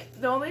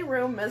only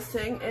room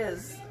missing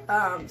is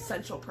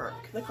Central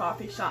Perk, the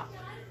coffee shop.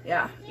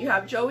 Yeah, you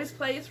have Joey's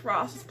place,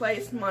 Ross's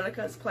place,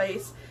 Monica's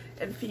place,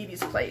 and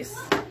Phoebe's place.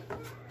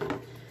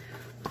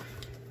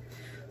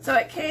 So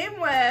it came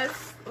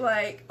with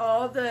like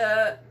all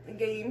the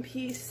game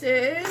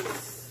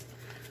pieces.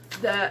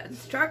 The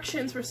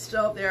instructions were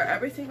still there.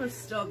 Everything was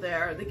still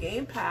there. The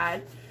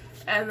gamepad,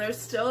 and there's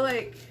still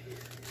like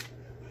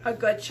a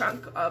good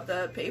chunk of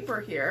the paper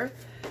here,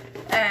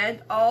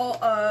 and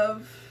all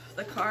of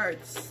the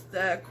cards.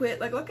 The quit.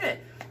 Like look at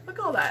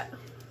all that.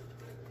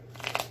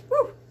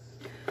 Woo!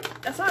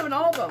 That's not even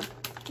all of them.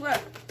 Look,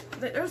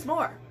 there's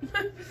more.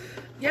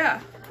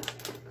 Yeah.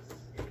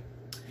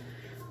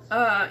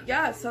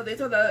 Yeah, so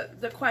these are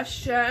the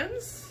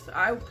questions.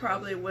 I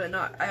probably would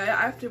not. I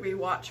have to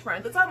rewatch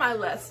Friends. It's on my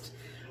list.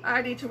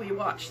 I need to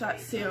rewatch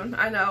that soon.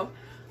 I know.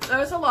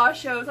 There's a lot of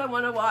shows I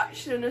want to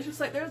watch, and it's just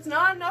like there's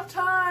not enough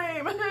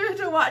time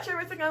to watch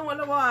everything I want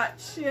to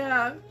watch.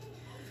 Yeah.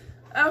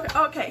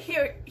 Okay,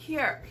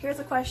 here's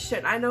a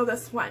question. I know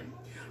this one.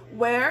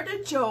 Where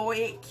did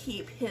Joey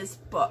keep his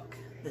book,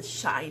 The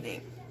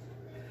Shining?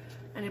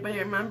 Anybody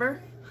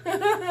remember?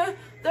 The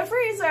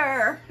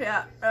freezer.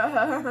 Yeah.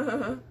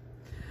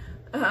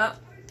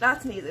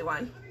 That's an easy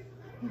one.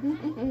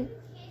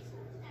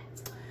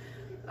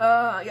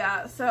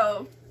 Yeah.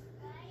 So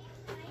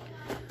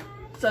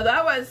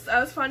that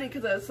was funny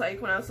because it's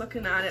like when I was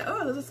looking at it.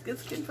 Oh, this is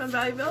Skin from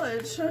Valley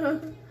Village.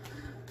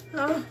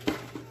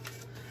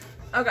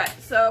 Okay,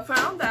 so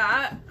found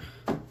that.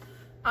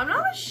 I'm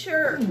not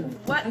sure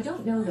what. I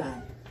don't know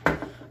that.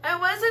 I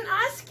wasn't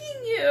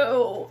asking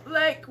you.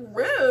 Like,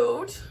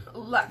 rude,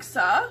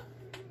 Lexa.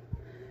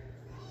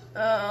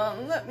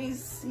 Let me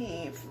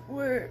see.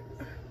 Where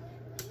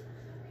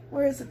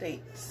is the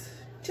date?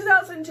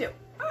 2002.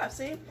 Oh,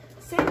 same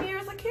year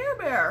as the Care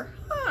Bear.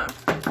 Huh.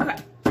 Okay.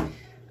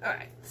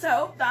 Alright.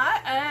 So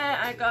that, and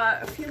I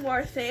got a few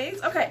more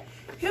things. Okay.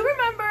 Who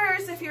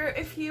remembers if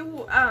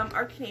you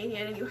are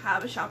Canadian and you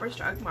have a Shoppers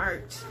Drug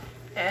Mart,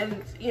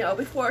 and you know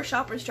before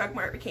Shoppers Drug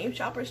Mart became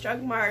Shoppers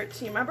Drug Mart,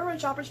 you remember when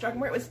Shoppers Drug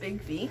Mart was Big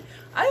V?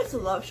 I used to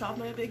love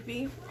shopping at Big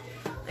V.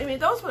 I mean,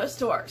 those were the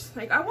stores.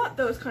 Like, I want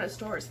those kind of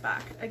stores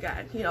back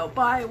again. You know,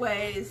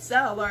 Byways,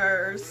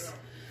 Zellers,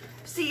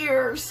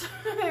 Sears,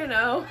 you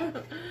know.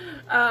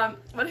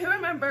 But who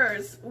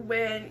remembers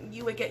when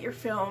you would get your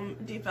film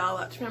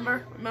developed?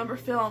 Remember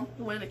film,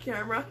 win a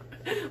camera?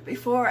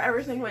 Before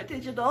everything went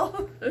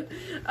digital.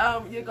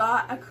 You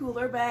got a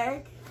cooler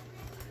bag.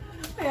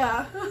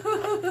 Yeah.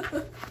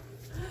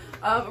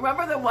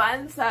 Remember the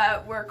ones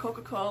that were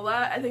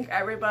Coca-Cola? I think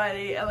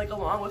everybody, like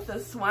along with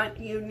this one,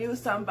 you knew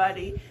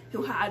somebody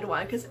who had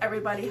one because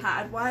everybody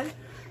had one.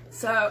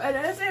 So, and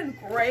it is in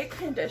great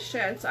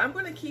condition. So I'm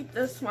going to keep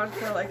this one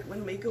for like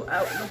when we go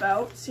out and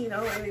about, you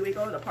know, maybe we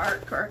go to the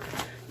park or,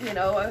 you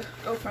know,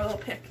 go for a little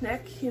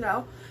picnic, you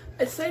know.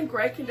 It's in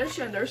great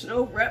condition. There's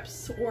no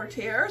rips or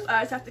tears.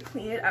 I just have to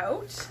clean it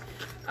out.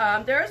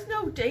 There is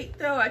no date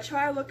though. I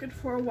tried looking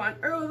for one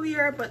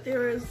earlier, but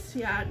there is,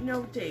 yeah,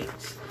 no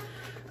date.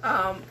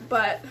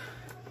 But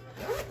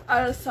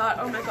I just thought,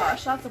 oh my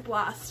gosh, that's a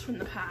blast from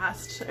the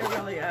past. It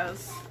really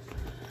is.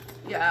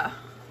 Yeah.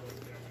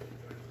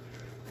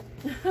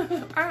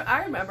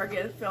 I remember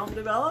getting film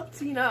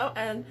developed, you know,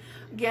 and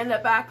getting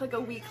it back like a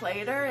week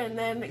later, and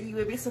then you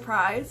would be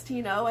surprised,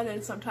 you know, and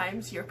then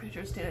sometimes your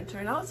pictures didn't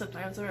turn out,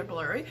 sometimes they were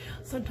blurry,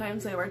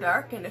 sometimes they were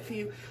dark, and if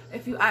you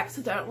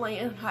accidentally,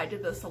 and I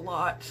did this a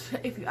lot,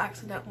 if you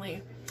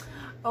accidentally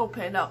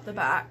opened up the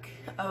back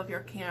of your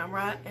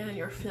camera and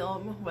your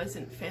film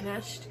wasn't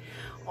finished,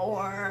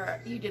 or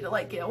you did it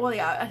like, well,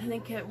 yeah, I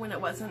think when it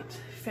wasn't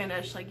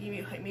finished, like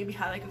you maybe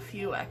had like a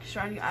few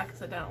extra and you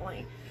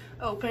accidentally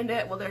opened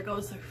it, well, there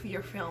goes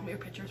your film, your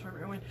pictures were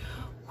ruined.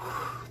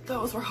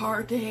 Those were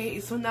hard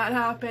days when that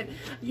happened.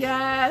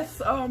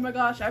 Yes, oh my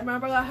gosh, I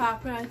remember that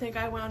happened. I think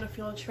I went on a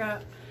field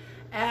trip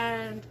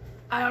and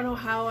I don't know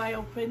how I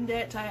opened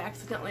it. I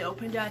accidentally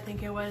opened it. I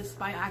think it was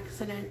by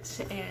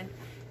accident, and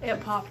it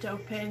popped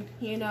open,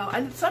 you know.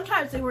 And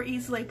sometimes they were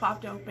easily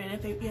popped open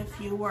if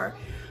you were,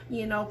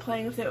 you know,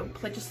 playing with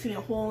it, like just seeing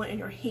a hole in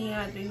your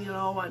hand, and you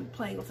know, and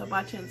playing with the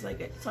buttons,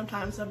 like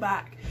sometimes the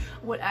back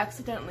would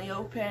accidentally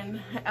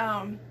open.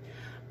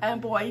 And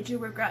boy, did you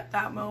regret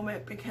that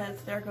moment, because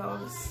there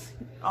goes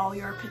all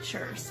your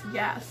pictures.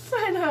 Yes,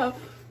 I know.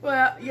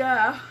 Well,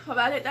 yeah,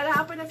 that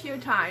happened a few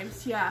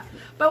times, yeah.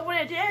 But when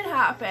it did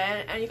happen,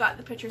 and you got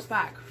the pictures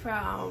back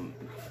from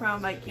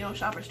like, you know,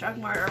 Shoppers Drug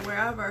Mart or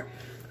wherever,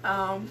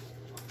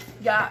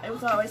 yeah, it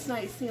was always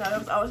nice, you know, it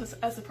was always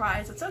a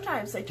surprise. And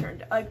sometimes they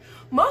turned, like,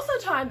 most of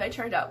the time they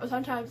turned out, but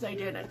sometimes they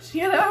didn't,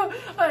 you know.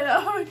 I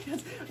know,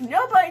 because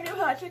nobody knew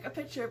how to take a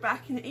picture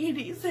back in the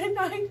 80s and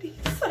 90s,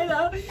 I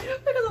know,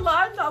 because a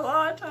lot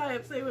of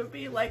times they would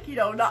be like, you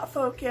know, not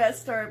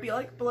focused or be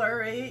like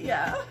blurry,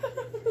 yeah.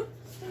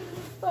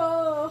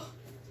 Oh,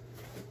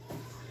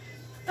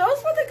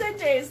 Those were the good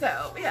days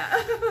though,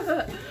 yeah.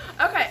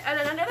 Okay, and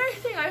then another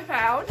thing I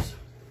found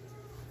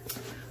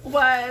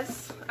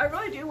was, I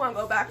really do want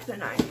to go back to the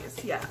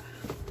 90s, yeah.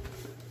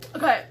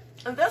 Okay,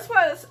 and this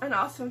was an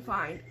awesome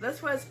find.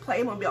 This was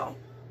Playmobil.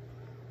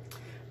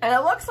 And it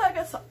looks like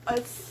it's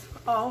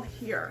all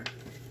here.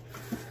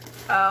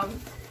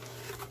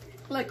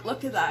 Like,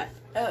 look at that.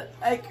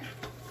 Like,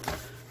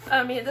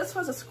 I mean, this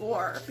was a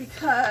score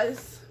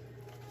because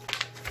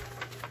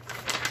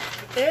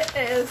it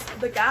is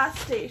the gas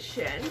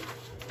station.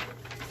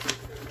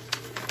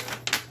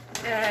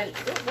 And,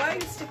 why are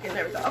you sticking?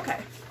 There we go, okay.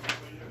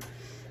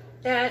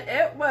 And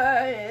it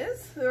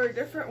was, there were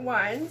different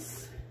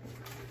ones.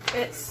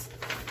 It's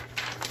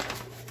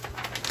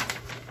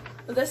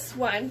this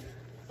one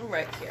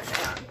right here,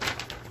 hang on.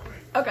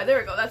 Okay, there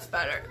we go, that's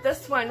better.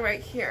 This one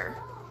right here.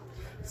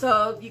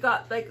 So you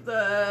got like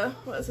the,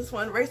 what is this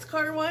one, race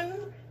car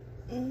one?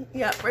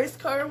 Yeah, race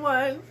car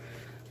one.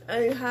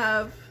 And you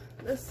have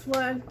this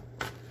one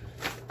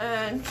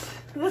and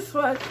this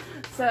one.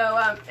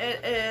 So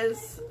it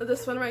is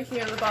this one right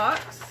here in the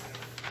box.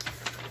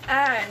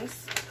 And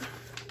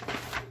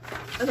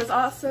it is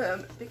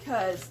awesome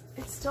because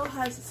it still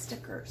has the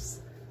stickers.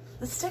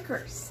 The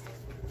stickers.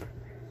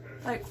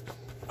 Like,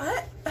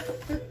 what?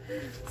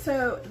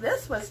 So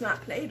this was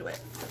not played with.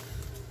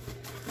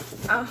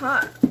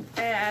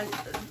 And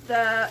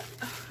the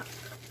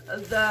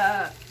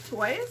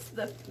toys,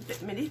 the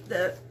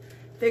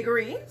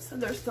figurines,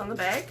 they're still in the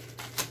bag.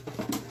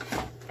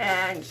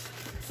 And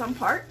some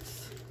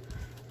parts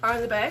are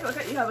in the bag. Look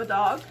at, you have a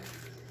dog.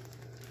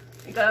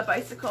 You got a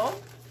bicycle.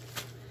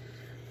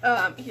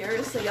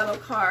 Here's the yellow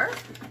car.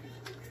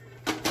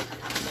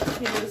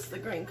 Here's the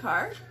green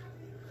car.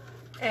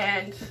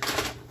 And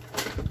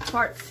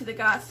parts to the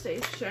gas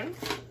station.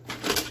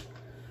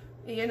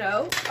 You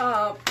know,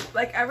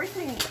 like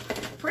everything,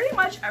 pretty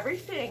much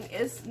everything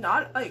is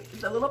not, like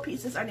the little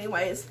pieces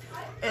anyways,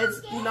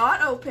 is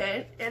not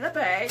open in a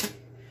bag.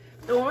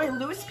 The only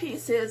loose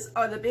pieces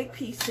are the big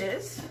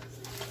pieces.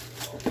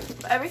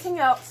 But everything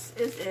else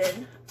is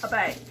in a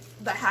bag.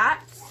 The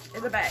hat's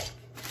in a bag.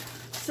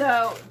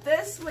 So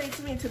this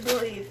leads me to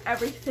believe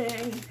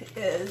everything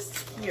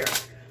is here.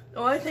 The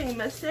only thing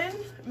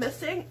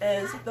missing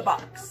is the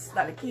box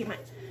that it came in.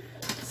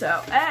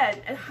 So, and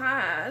it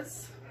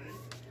has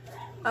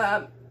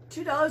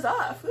 $2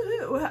 off.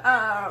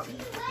 Woohoo!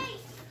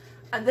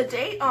 And the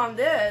date on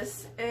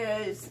this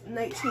is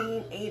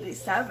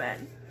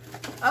 1987.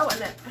 Oh,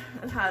 and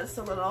it has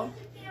a little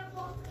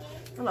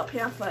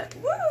pamphlet.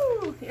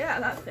 Woo! Yeah,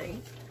 that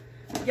thing.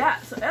 Yeah,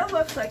 so it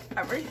looks like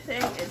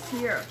everything is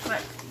here.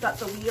 Like, got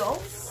the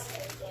wheels.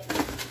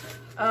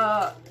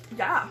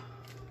 Yeah.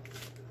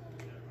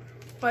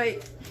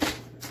 Like,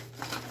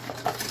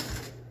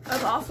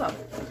 that's awesome.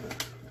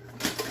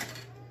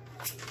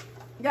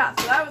 Yeah,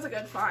 so that was a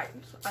good find.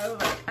 I was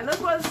like, and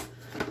this was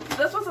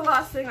the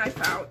last thing I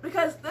found,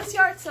 because this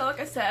yard sale, like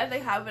I said, they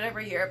have it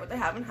every year, but they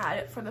haven't had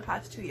it for the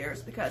past 2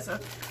 years because of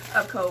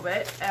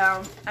COVID.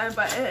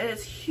 But it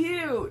is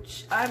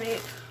huge. I mean,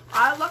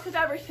 I looked at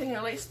everything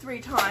at least 3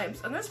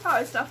 times, and there's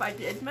probably stuff I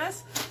did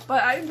miss,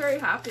 but I'm very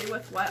happy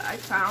with what I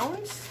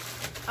found.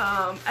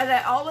 And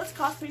then all this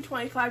cost me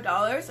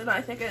 $25, and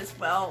I think it's,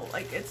 well,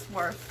 like, it's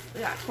worth,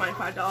 yeah,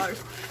 $25.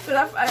 So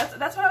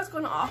that's what I was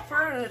going to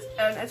offer,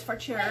 and it's for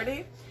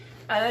charity.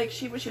 And like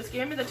she was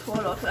giving me the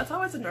total, because that's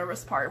always the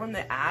nervous part when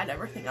they add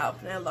everything up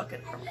and they look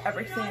at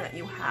everything that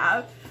you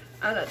have.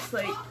 And it's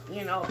like,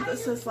 you know,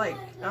 this is like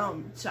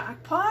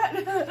jackpot.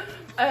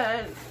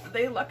 And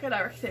they look at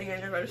everything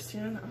and they're just, you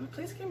know, oh,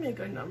 please give me a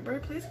good number,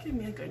 please give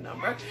me a good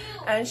number.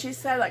 And she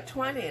said like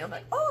 20. I'm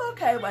like, oh,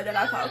 okay. But then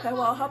I thought, okay,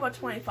 well, how about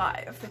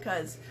 25?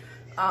 Because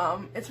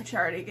it's for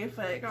charity. Give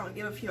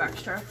a few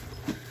extra.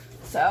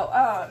 So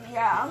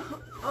yeah.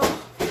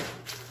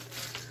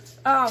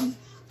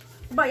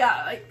 But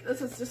yeah, like,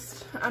 this is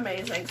just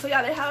amazing. So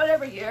yeah, they have it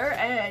every year,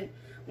 and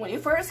when you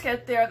first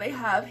get there, they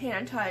have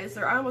hand ties.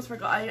 I almost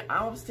forgot, I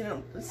almost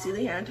didn't see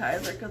the hand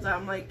ties because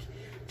I'm like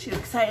too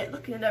excited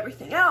looking at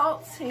everything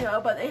else, you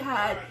know. But they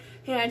had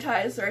hand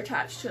ties. They're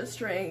attached to a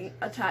string,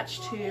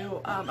 attached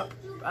to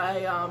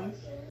a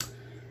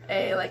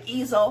like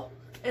easel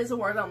is the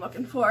word I'm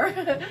looking for.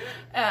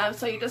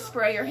 So you just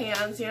spray your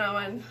hands, you know,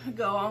 and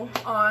go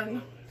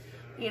on,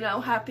 you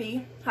know,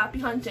 happy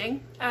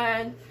hunting.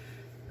 And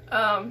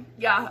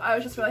yeah, I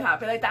was just really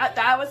happy. Like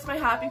that was my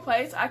happy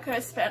place. I could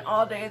have spent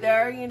all day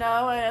there, you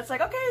know, and it's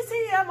like, okay,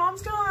 see ya,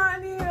 mom's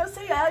gone, you know,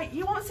 see ya,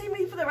 you won't see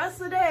me for the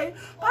rest of the day,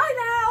 bye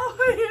now.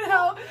 You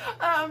know,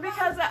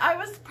 because I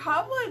was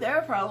probably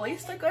there for at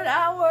least a good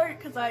hour,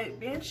 because I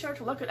made sure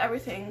to look at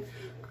everything,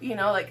 you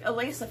know, like at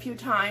least a few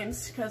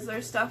times, because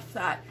there's stuff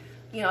that,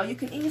 you know, you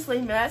can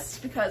easily miss.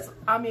 Because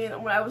I mean,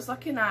 when I was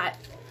looking at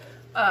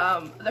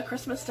the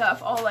Christmas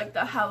stuff, all like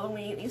the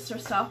Halloween, Easter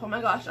stuff, oh my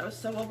gosh, I was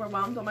so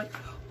overwhelmed. I'm like,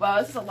 wow,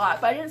 this is a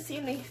lot. But I didn't see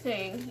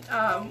anything,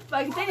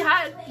 like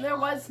there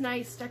was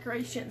nice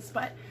decorations,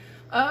 but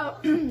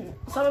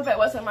Some of it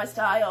wasn't my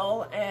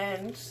style,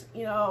 and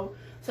you know,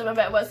 some of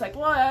it was like,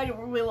 well, I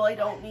really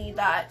don't need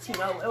that, you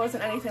know. It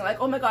wasn't anything like,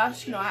 oh my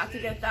gosh, you know, I have to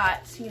get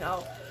that, you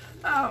know.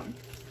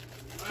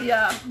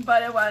 Yeah,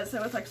 but it was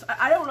like,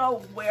 I don't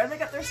know where they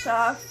get their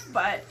stuff,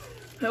 but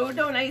who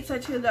donates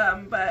it to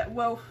them, but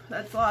whoa,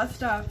 that's a lot of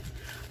stuff.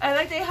 And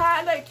like, they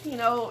had like, you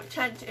know,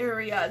 tent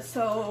areas,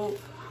 so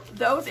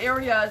those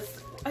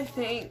areas I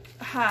think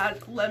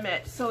had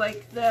limits. So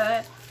like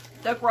the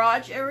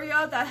garage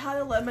area, that had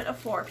a limit of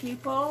 4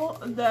 people.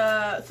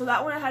 So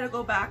that one I had to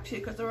go back to,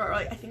 because there were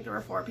like, I think there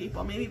were 4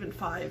 people, maybe even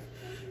 5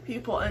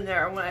 people in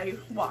there when I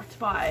walked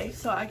by.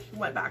 So I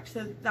went back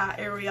to that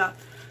area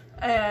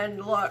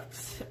and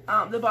looked.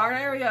 The barn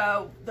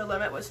area, the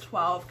limit was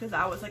 12, because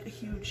that was like a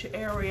huge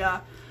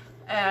area.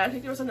 And I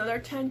think there was another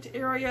tent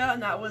area,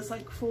 and that was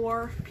like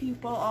 4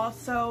 people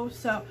also.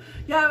 So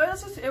yeah,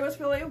 it was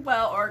really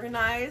well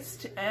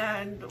organized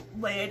and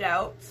laid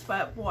out.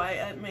 But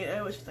boy,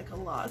 it was just like a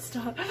lot of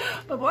stuff.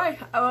 But boy,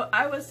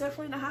 I was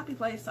definitely in a happy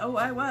place. Oh,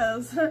 I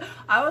was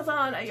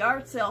on a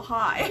yard sale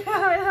high.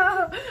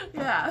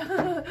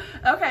 Yeah.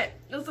 Okay,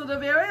 so the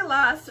very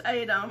last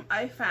item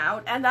I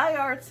found, and that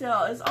yard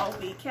sale is all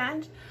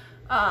weekend.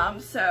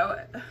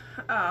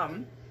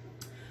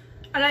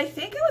 And I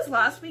think it was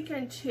last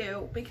weekend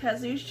too,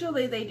 because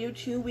usually they do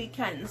 2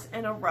 weekends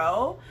in a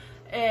row.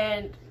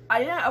 And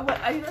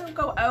I didn't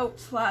go out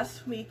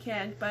last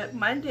weekend, but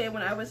Monday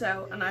when I was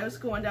out and I was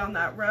going down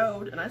that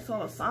road and I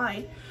saw a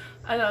sign,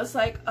 and I was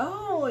like,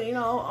 oh, you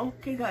know,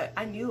 okay,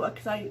 I knew,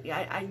 because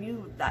I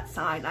knew that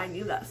sign. I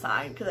knew that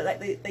sign because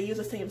they use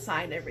the same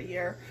sign every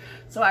year,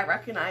 so I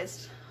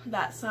recognized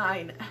that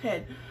sign.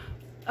 And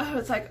I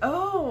was like,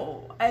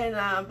 oh, and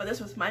but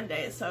this was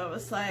Monday, so it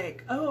was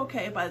like, oh,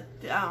 okay, but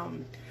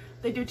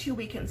they do 2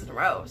 weekends in a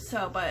row.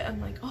 So, but I'm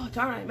like, oh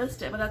darn, I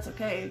missed it, but that's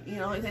okay, you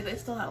know. They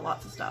still had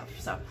lots of stuff.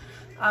 So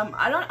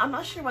I'm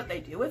not sure what they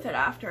do with it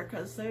after,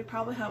 because they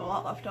probably have a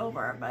lot left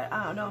over. But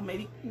I don't know,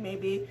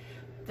 maybe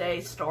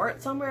they store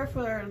it somewhere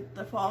for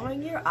the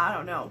following year. I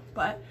don't know,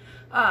 but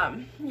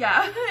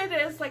yeah, it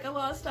is like a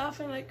lot of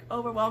stuff and like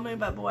overwhelming.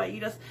 But boy, you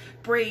just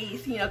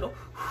breathe, you know, go.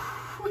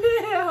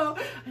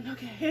 And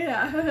okay,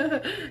 yeah.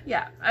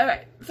 Yeah,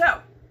 alright,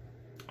 so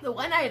the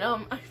one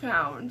item I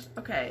found,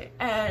 okay,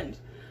 and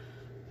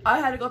I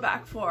had to go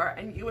back for,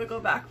 and you would go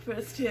back for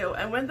this too.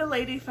 And when the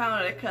lady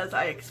found it, because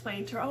I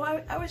explained to her,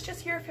 oh, I was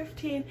just here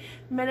 15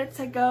 minutes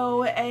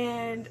ago,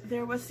 and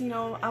there was, you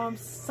know,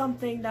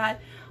 something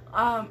that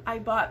I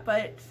bought,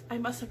 but I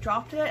must have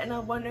dropped it, and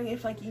I'm wondering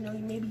if, like, you know,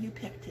 maybe you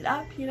picked it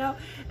up, you know.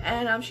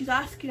 And she's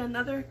asking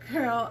another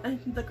girl,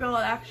 and the girl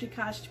that actually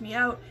cashed me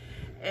out,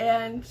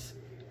 and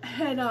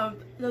then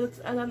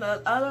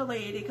the other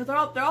lady, because they're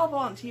all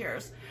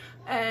volunteers,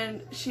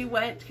 and she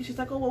went, because she's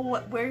like, oh,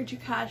 well, where did you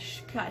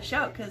cash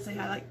out, because they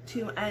had like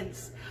 2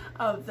 ends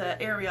of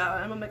the area.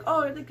 And I'm like,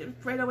 oh, I think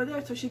it's right over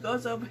there. So she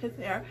goes over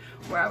there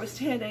where I was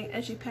standing,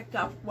 and she picked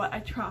up what I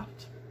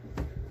dropped.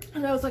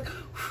 And I was like,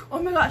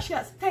 oh my gosh,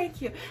 yes,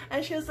 thank you.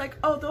 And she was like,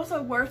 oh, those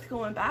are worth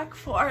going back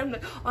for. And I'm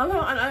like, oh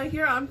no, and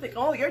I'm thinking,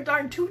 oh, you're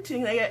darn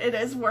tooting that it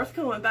is worth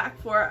going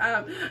back for.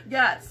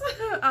 Yes.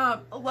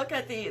 Look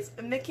at these.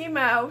 Mickey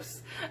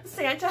Mouse,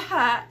 Santa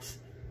hat,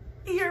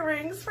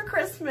 earrings for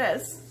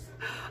Christmas.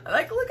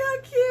 Like, look how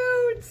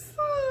cute.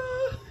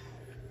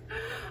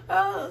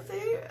 Oh,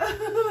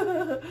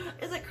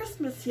 see? Is it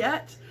Christmas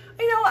yet?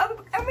 You know,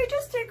 and we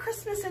just did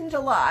Christmas in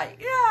July.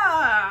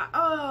 Yeah.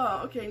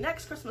 Oh, okay.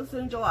 Next Christmas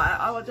in July,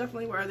 I will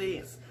definitely wear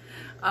these.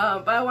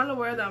 But I want to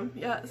wear them.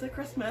 Yeah, it's like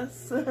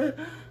Christmas. And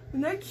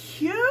they're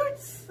cute.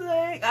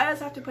 Like, I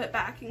just have to put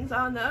backings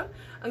on them.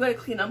 I'm going to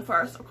clean them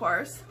first, of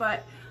course.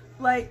 But,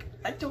 like,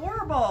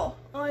 adorable.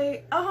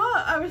 Like,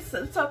 I was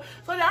so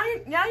now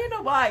you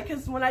know why.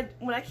 Because when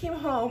I came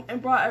home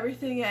and brought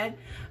everything in,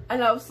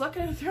 and I was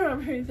looking through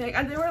everything,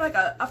 and they were like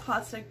a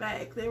plastic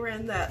bag. They were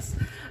in this,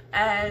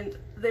 and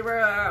they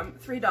were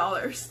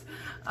 $3.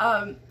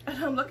 And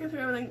I'm looking through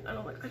everything, and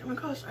I'm like, oh my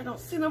gosh, I don't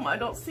see them.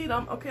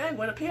 Okay, I'm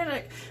going to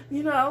panic,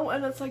 you know.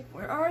 And it's like,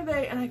 where are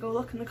they? And I go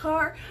look in the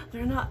car,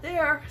 they're not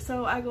there.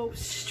 So I go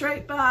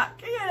straight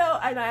back, you know,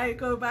 and I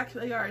go back to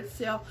the yard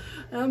sale,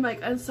 and I'm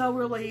like, I'm so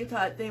relieved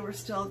that they were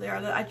still there,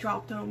 that I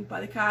dropped them by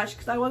the cash,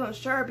 because I wasn't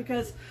sure,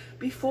 because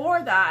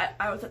before that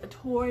I was at the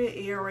toy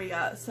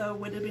area, so it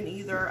would have been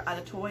either at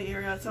a toy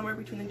area, somewhere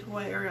between the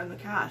toy area and the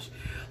cash.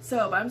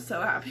 So, but I'm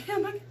so happy.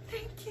 I'm like,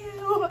 thank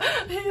you.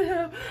 You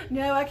know,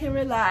 now I can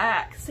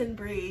relax and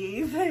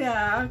breathe.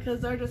 Yeah,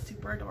 because they're just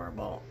super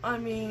adorable. I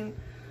mean,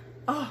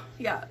 oh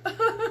yeah.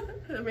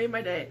 It made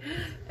my day.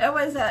 It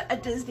was a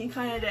Disney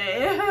kind of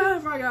day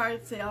for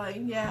yard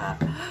selling. Yeah.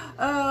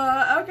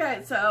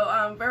 Okay, so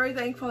I'm very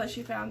thankful that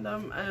she found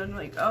them, and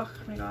like, oh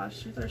my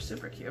gosh, they're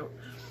super cute.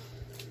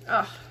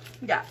 Oh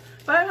yeah,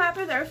 but I'm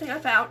happy with everything I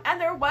found.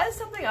 And there was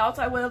something else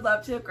I would have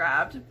loved to have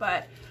grabbed,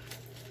 but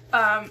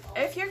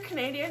if you're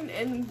Canadian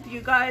and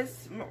you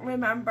guys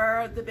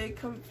remember the big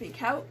comfy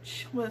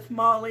couch with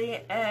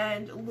Molly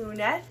and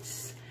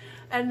Lunette,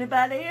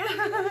 anybody?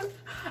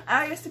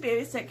 I used to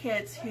babysit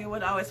kids who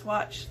would always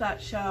watch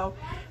that show,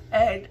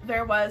 and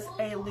there was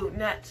a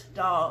Lunette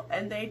doll,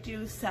 and they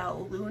do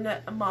sell,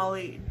 Lunette and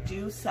Molly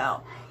do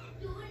sell,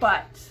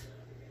 but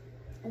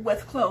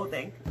with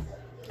clothing,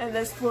 and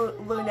this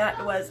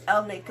Lunette was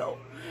El Nico.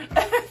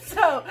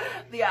 So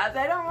yeah,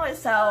 they don't really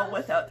sell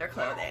without their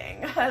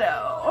clothing. I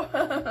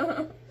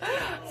know.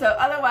 So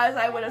otherwise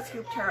I would have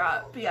scooped her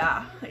up.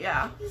 Yeah.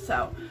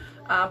 So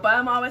but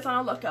I'm always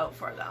on a lookout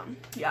for them.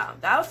 Yeah,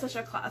 that was such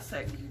a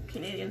classic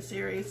Canadian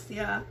series.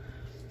 Yeah.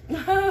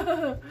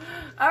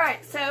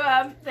 Alright,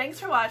 so thanks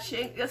for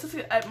watching. This is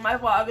my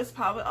vlog is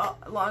probably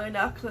long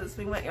enough because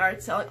we went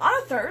yard selling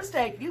on a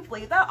Thursday. Can you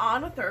believe that?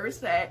 On a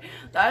Thursday.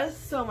 That is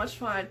so much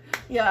fun.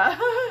 Yeah.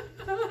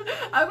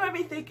 I'm gonna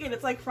be thinking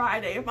it's like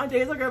Friday. My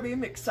days are gonna be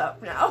mixed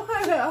up now.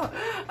 I know.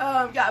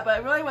 Yeah, but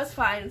it really was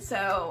fun.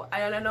 So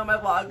I know my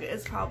vlog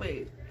is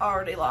probably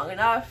already long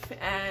enough,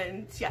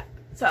 and yeah.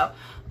 So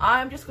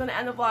I'm just gonna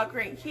end the vlog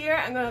right here.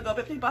 I'm gonna go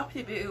bippity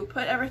boppity boo,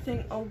 put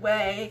everything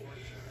away,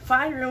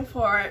 find room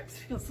for it,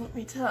 because let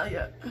me tell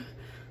you,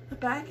 the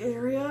back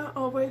area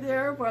over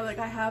there where like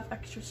I have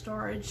extra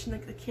storage and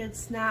like the kids'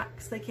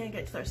 snacks, they can't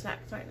get to their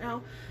snacks right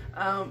now,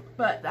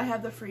 but I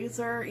have the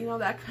freezer, you know,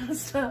 that kind of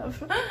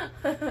stuff.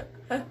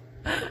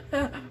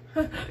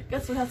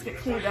 Guess what has to get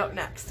cleaned out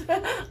next?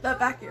 That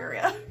back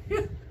area.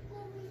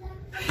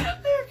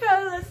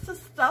 Because the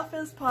stuff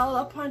is piled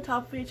up on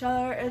top of each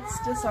other, it's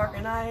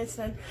disorganized,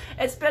 and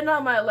it's been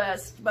on my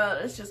list,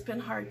 but it's just been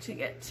hard to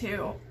get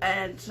to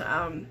and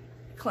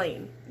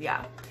clean.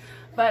 Yeah,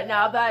 but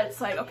now that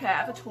it's like, okay, I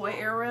have the toy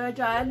area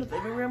done, the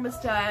living room is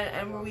done,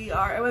 and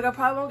we're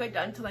probably won't get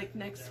done till like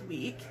next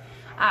week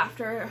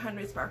after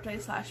Henry's birthday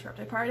 /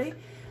 birthday party.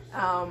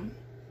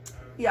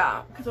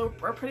 Yeah, because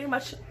we're pretty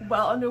much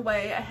well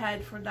underway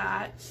ahead for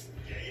that.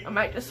 I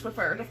might just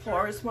refer the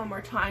floors one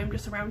more time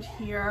just around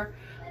here,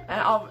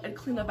 and I'll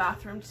clean the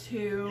bathroom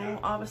too,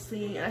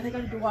 obviously, and I think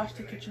I need to wash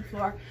the kitchen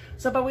floor.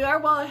 So, but we are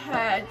well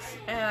ahead,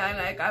 and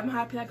like I'm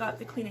happy I got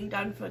the cleaning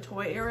done for the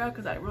toy area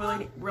because that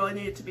really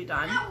needed to be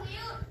done.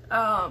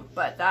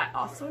 But that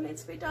also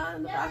needs to be done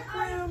in the back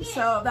room,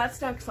 so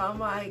that's next on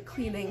my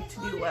cleaning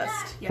to-do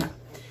list. Yeah.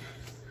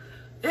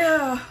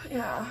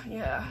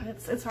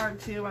 It's hard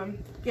to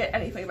get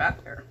anything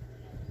back there.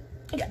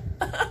 Yeah.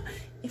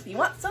 If you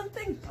want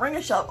something, bring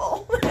a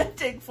shovel and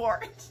dig for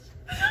it.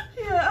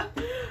 Yeah.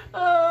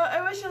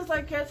 I wish it was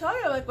like, I tell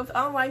you, like with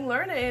online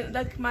learning,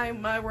 like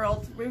my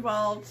world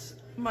revolved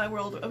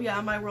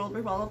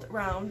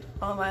around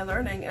online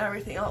learning, and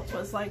everything else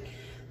was like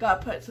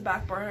got put to the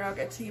back burner. I'll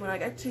get to you when I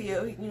get to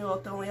you. You know,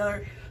 the only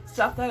other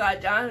stuff that I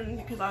got done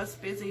because I was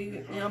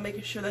busy, you know,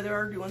 making sure that they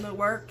were doing the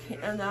work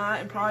and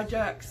that and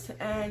projects,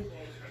 and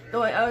the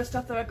only other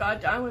stuff that I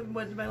got done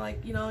would have been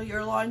like, you know,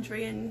 your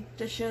laundry and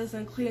dishes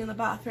and cleaning the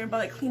bathroom, but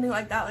like cleaning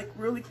like that, like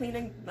really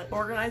cleaning, like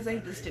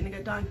organizing, just didn't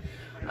get done.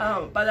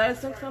 But that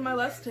is next on my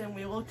list, and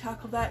we will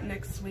tackle that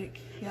next week.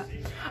 Yeah.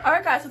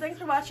 Alright guys, so thanks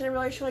for watching. I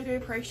really truly do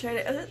appreciate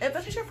it. If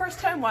this is your first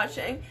time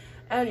watching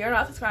and you're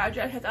not subscribed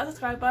yet, hit that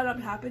subscribe button.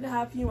 I'm happy to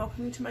have you.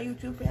 Welcome you to my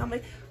YouTube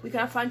family. We can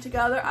have fun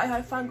together. I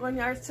had fun going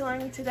yard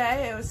selling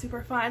today. It was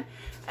super fun,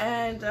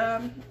 and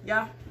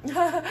yeah.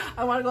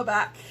 I want to go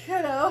back,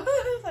 you know.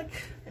 It's like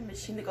I'm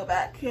itching to go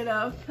back, you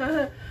know.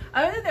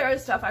 I mean, there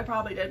is stuff I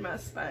probably did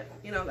miss, but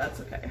you know, that's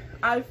okay.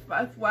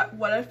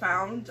 What I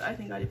found, I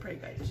think I did pretty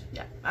good.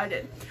 Yeah, I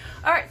did.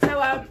 All right,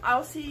 so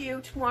I'll see you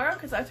tomorrow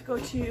because I have to go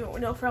to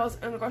No Frills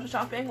and the grocery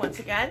shopping once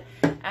again,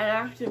 and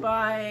I have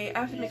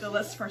to make a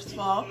list first of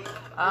all.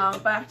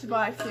 But I have to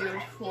buy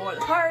food for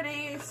the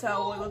party,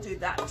 so we will do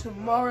that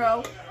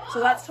tomorrow. So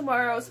that's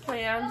tomorrow's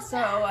plan. So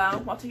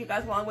I'll take you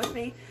guys along with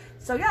me.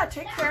 So yeah,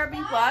 take care, be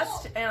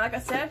blessed, and like I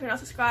said, if you're not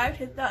subscribed,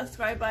 hit that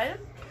subscribe button,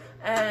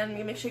 and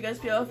make sure you guys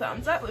feel a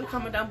thumbs up, leave a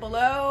comment down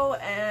below,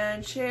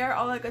 and share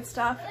all that good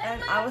stuff,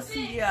 and I will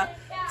see you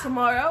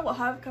tomorrow. We'll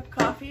have a cup of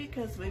coffee,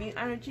 because we need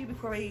energy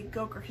before we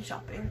go grocery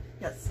shopping.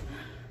 Yes.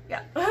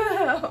 Yeah.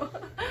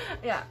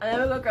 Yeah, and then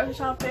we'll go grocery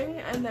shopping,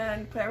 and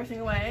then put everything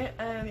away,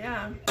 and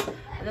yeah.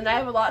 And then I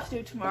have a lot to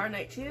do tomorrow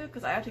night too,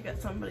 because I have to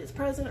get somebody's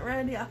present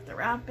ready, I have to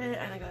wrap it,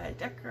 and I gotta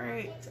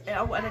decorate, and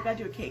I gotta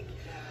do a cake.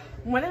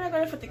 When am I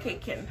going to put the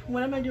cake in?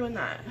 When am I doing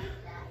that?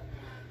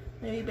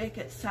 Maybe bake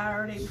it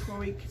Saturday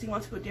because he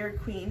wants to go Dairy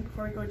Queen,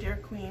 before we go Dairy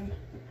Queen.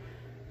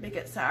 Make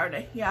it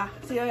Saturday. Yeah.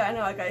 See, yeah, I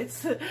know,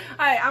 guys.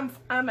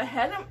 I'm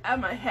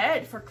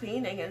ahead for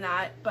cleaning and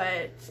that,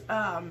 but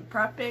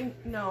prepping,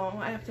 no,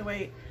 I have to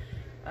wait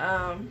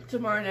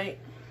tomorrow night.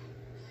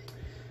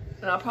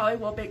 And I'll probably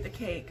will bake the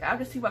cake. I have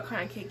to see what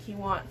kind of cake he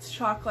wants.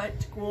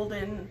 Chocolate,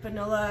 golden,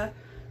 vanilla.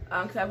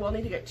 Because I will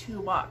need to get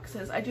 2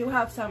 boxes. I do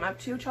have some. I have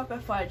 2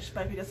 chocolate fudge,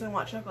 but if he doesn't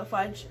want chocolate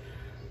fudge,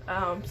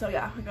 so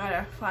yeah, I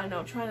gotta find out.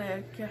 I'm trying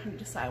to get him to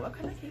decide what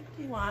kind of cake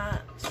do you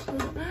want.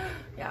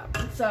 Yeah,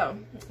 so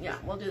yeah,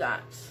 we'll do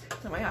that.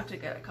 So I might have to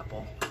get a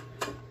couple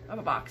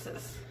of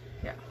boxes.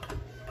 Yeah.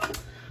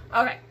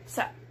 Okay,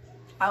 so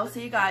I will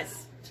see you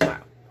guys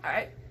tomorrow. All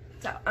right.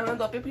 So I'm gonna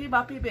go bippity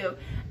boppity boo,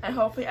 and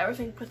hopefully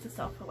everything puts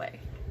itself away.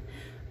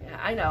 Yeah,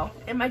 I know.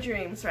 In my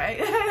dreams, right?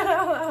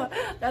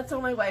 That's the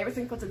only way.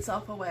 Everything puts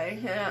itself away.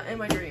 Yeah, in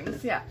my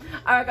dreams. Yeah.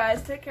 Alright,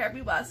 guys. Take care.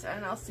 Be blessed.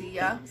 And I'll see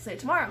you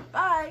tomorrow.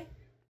 Bye.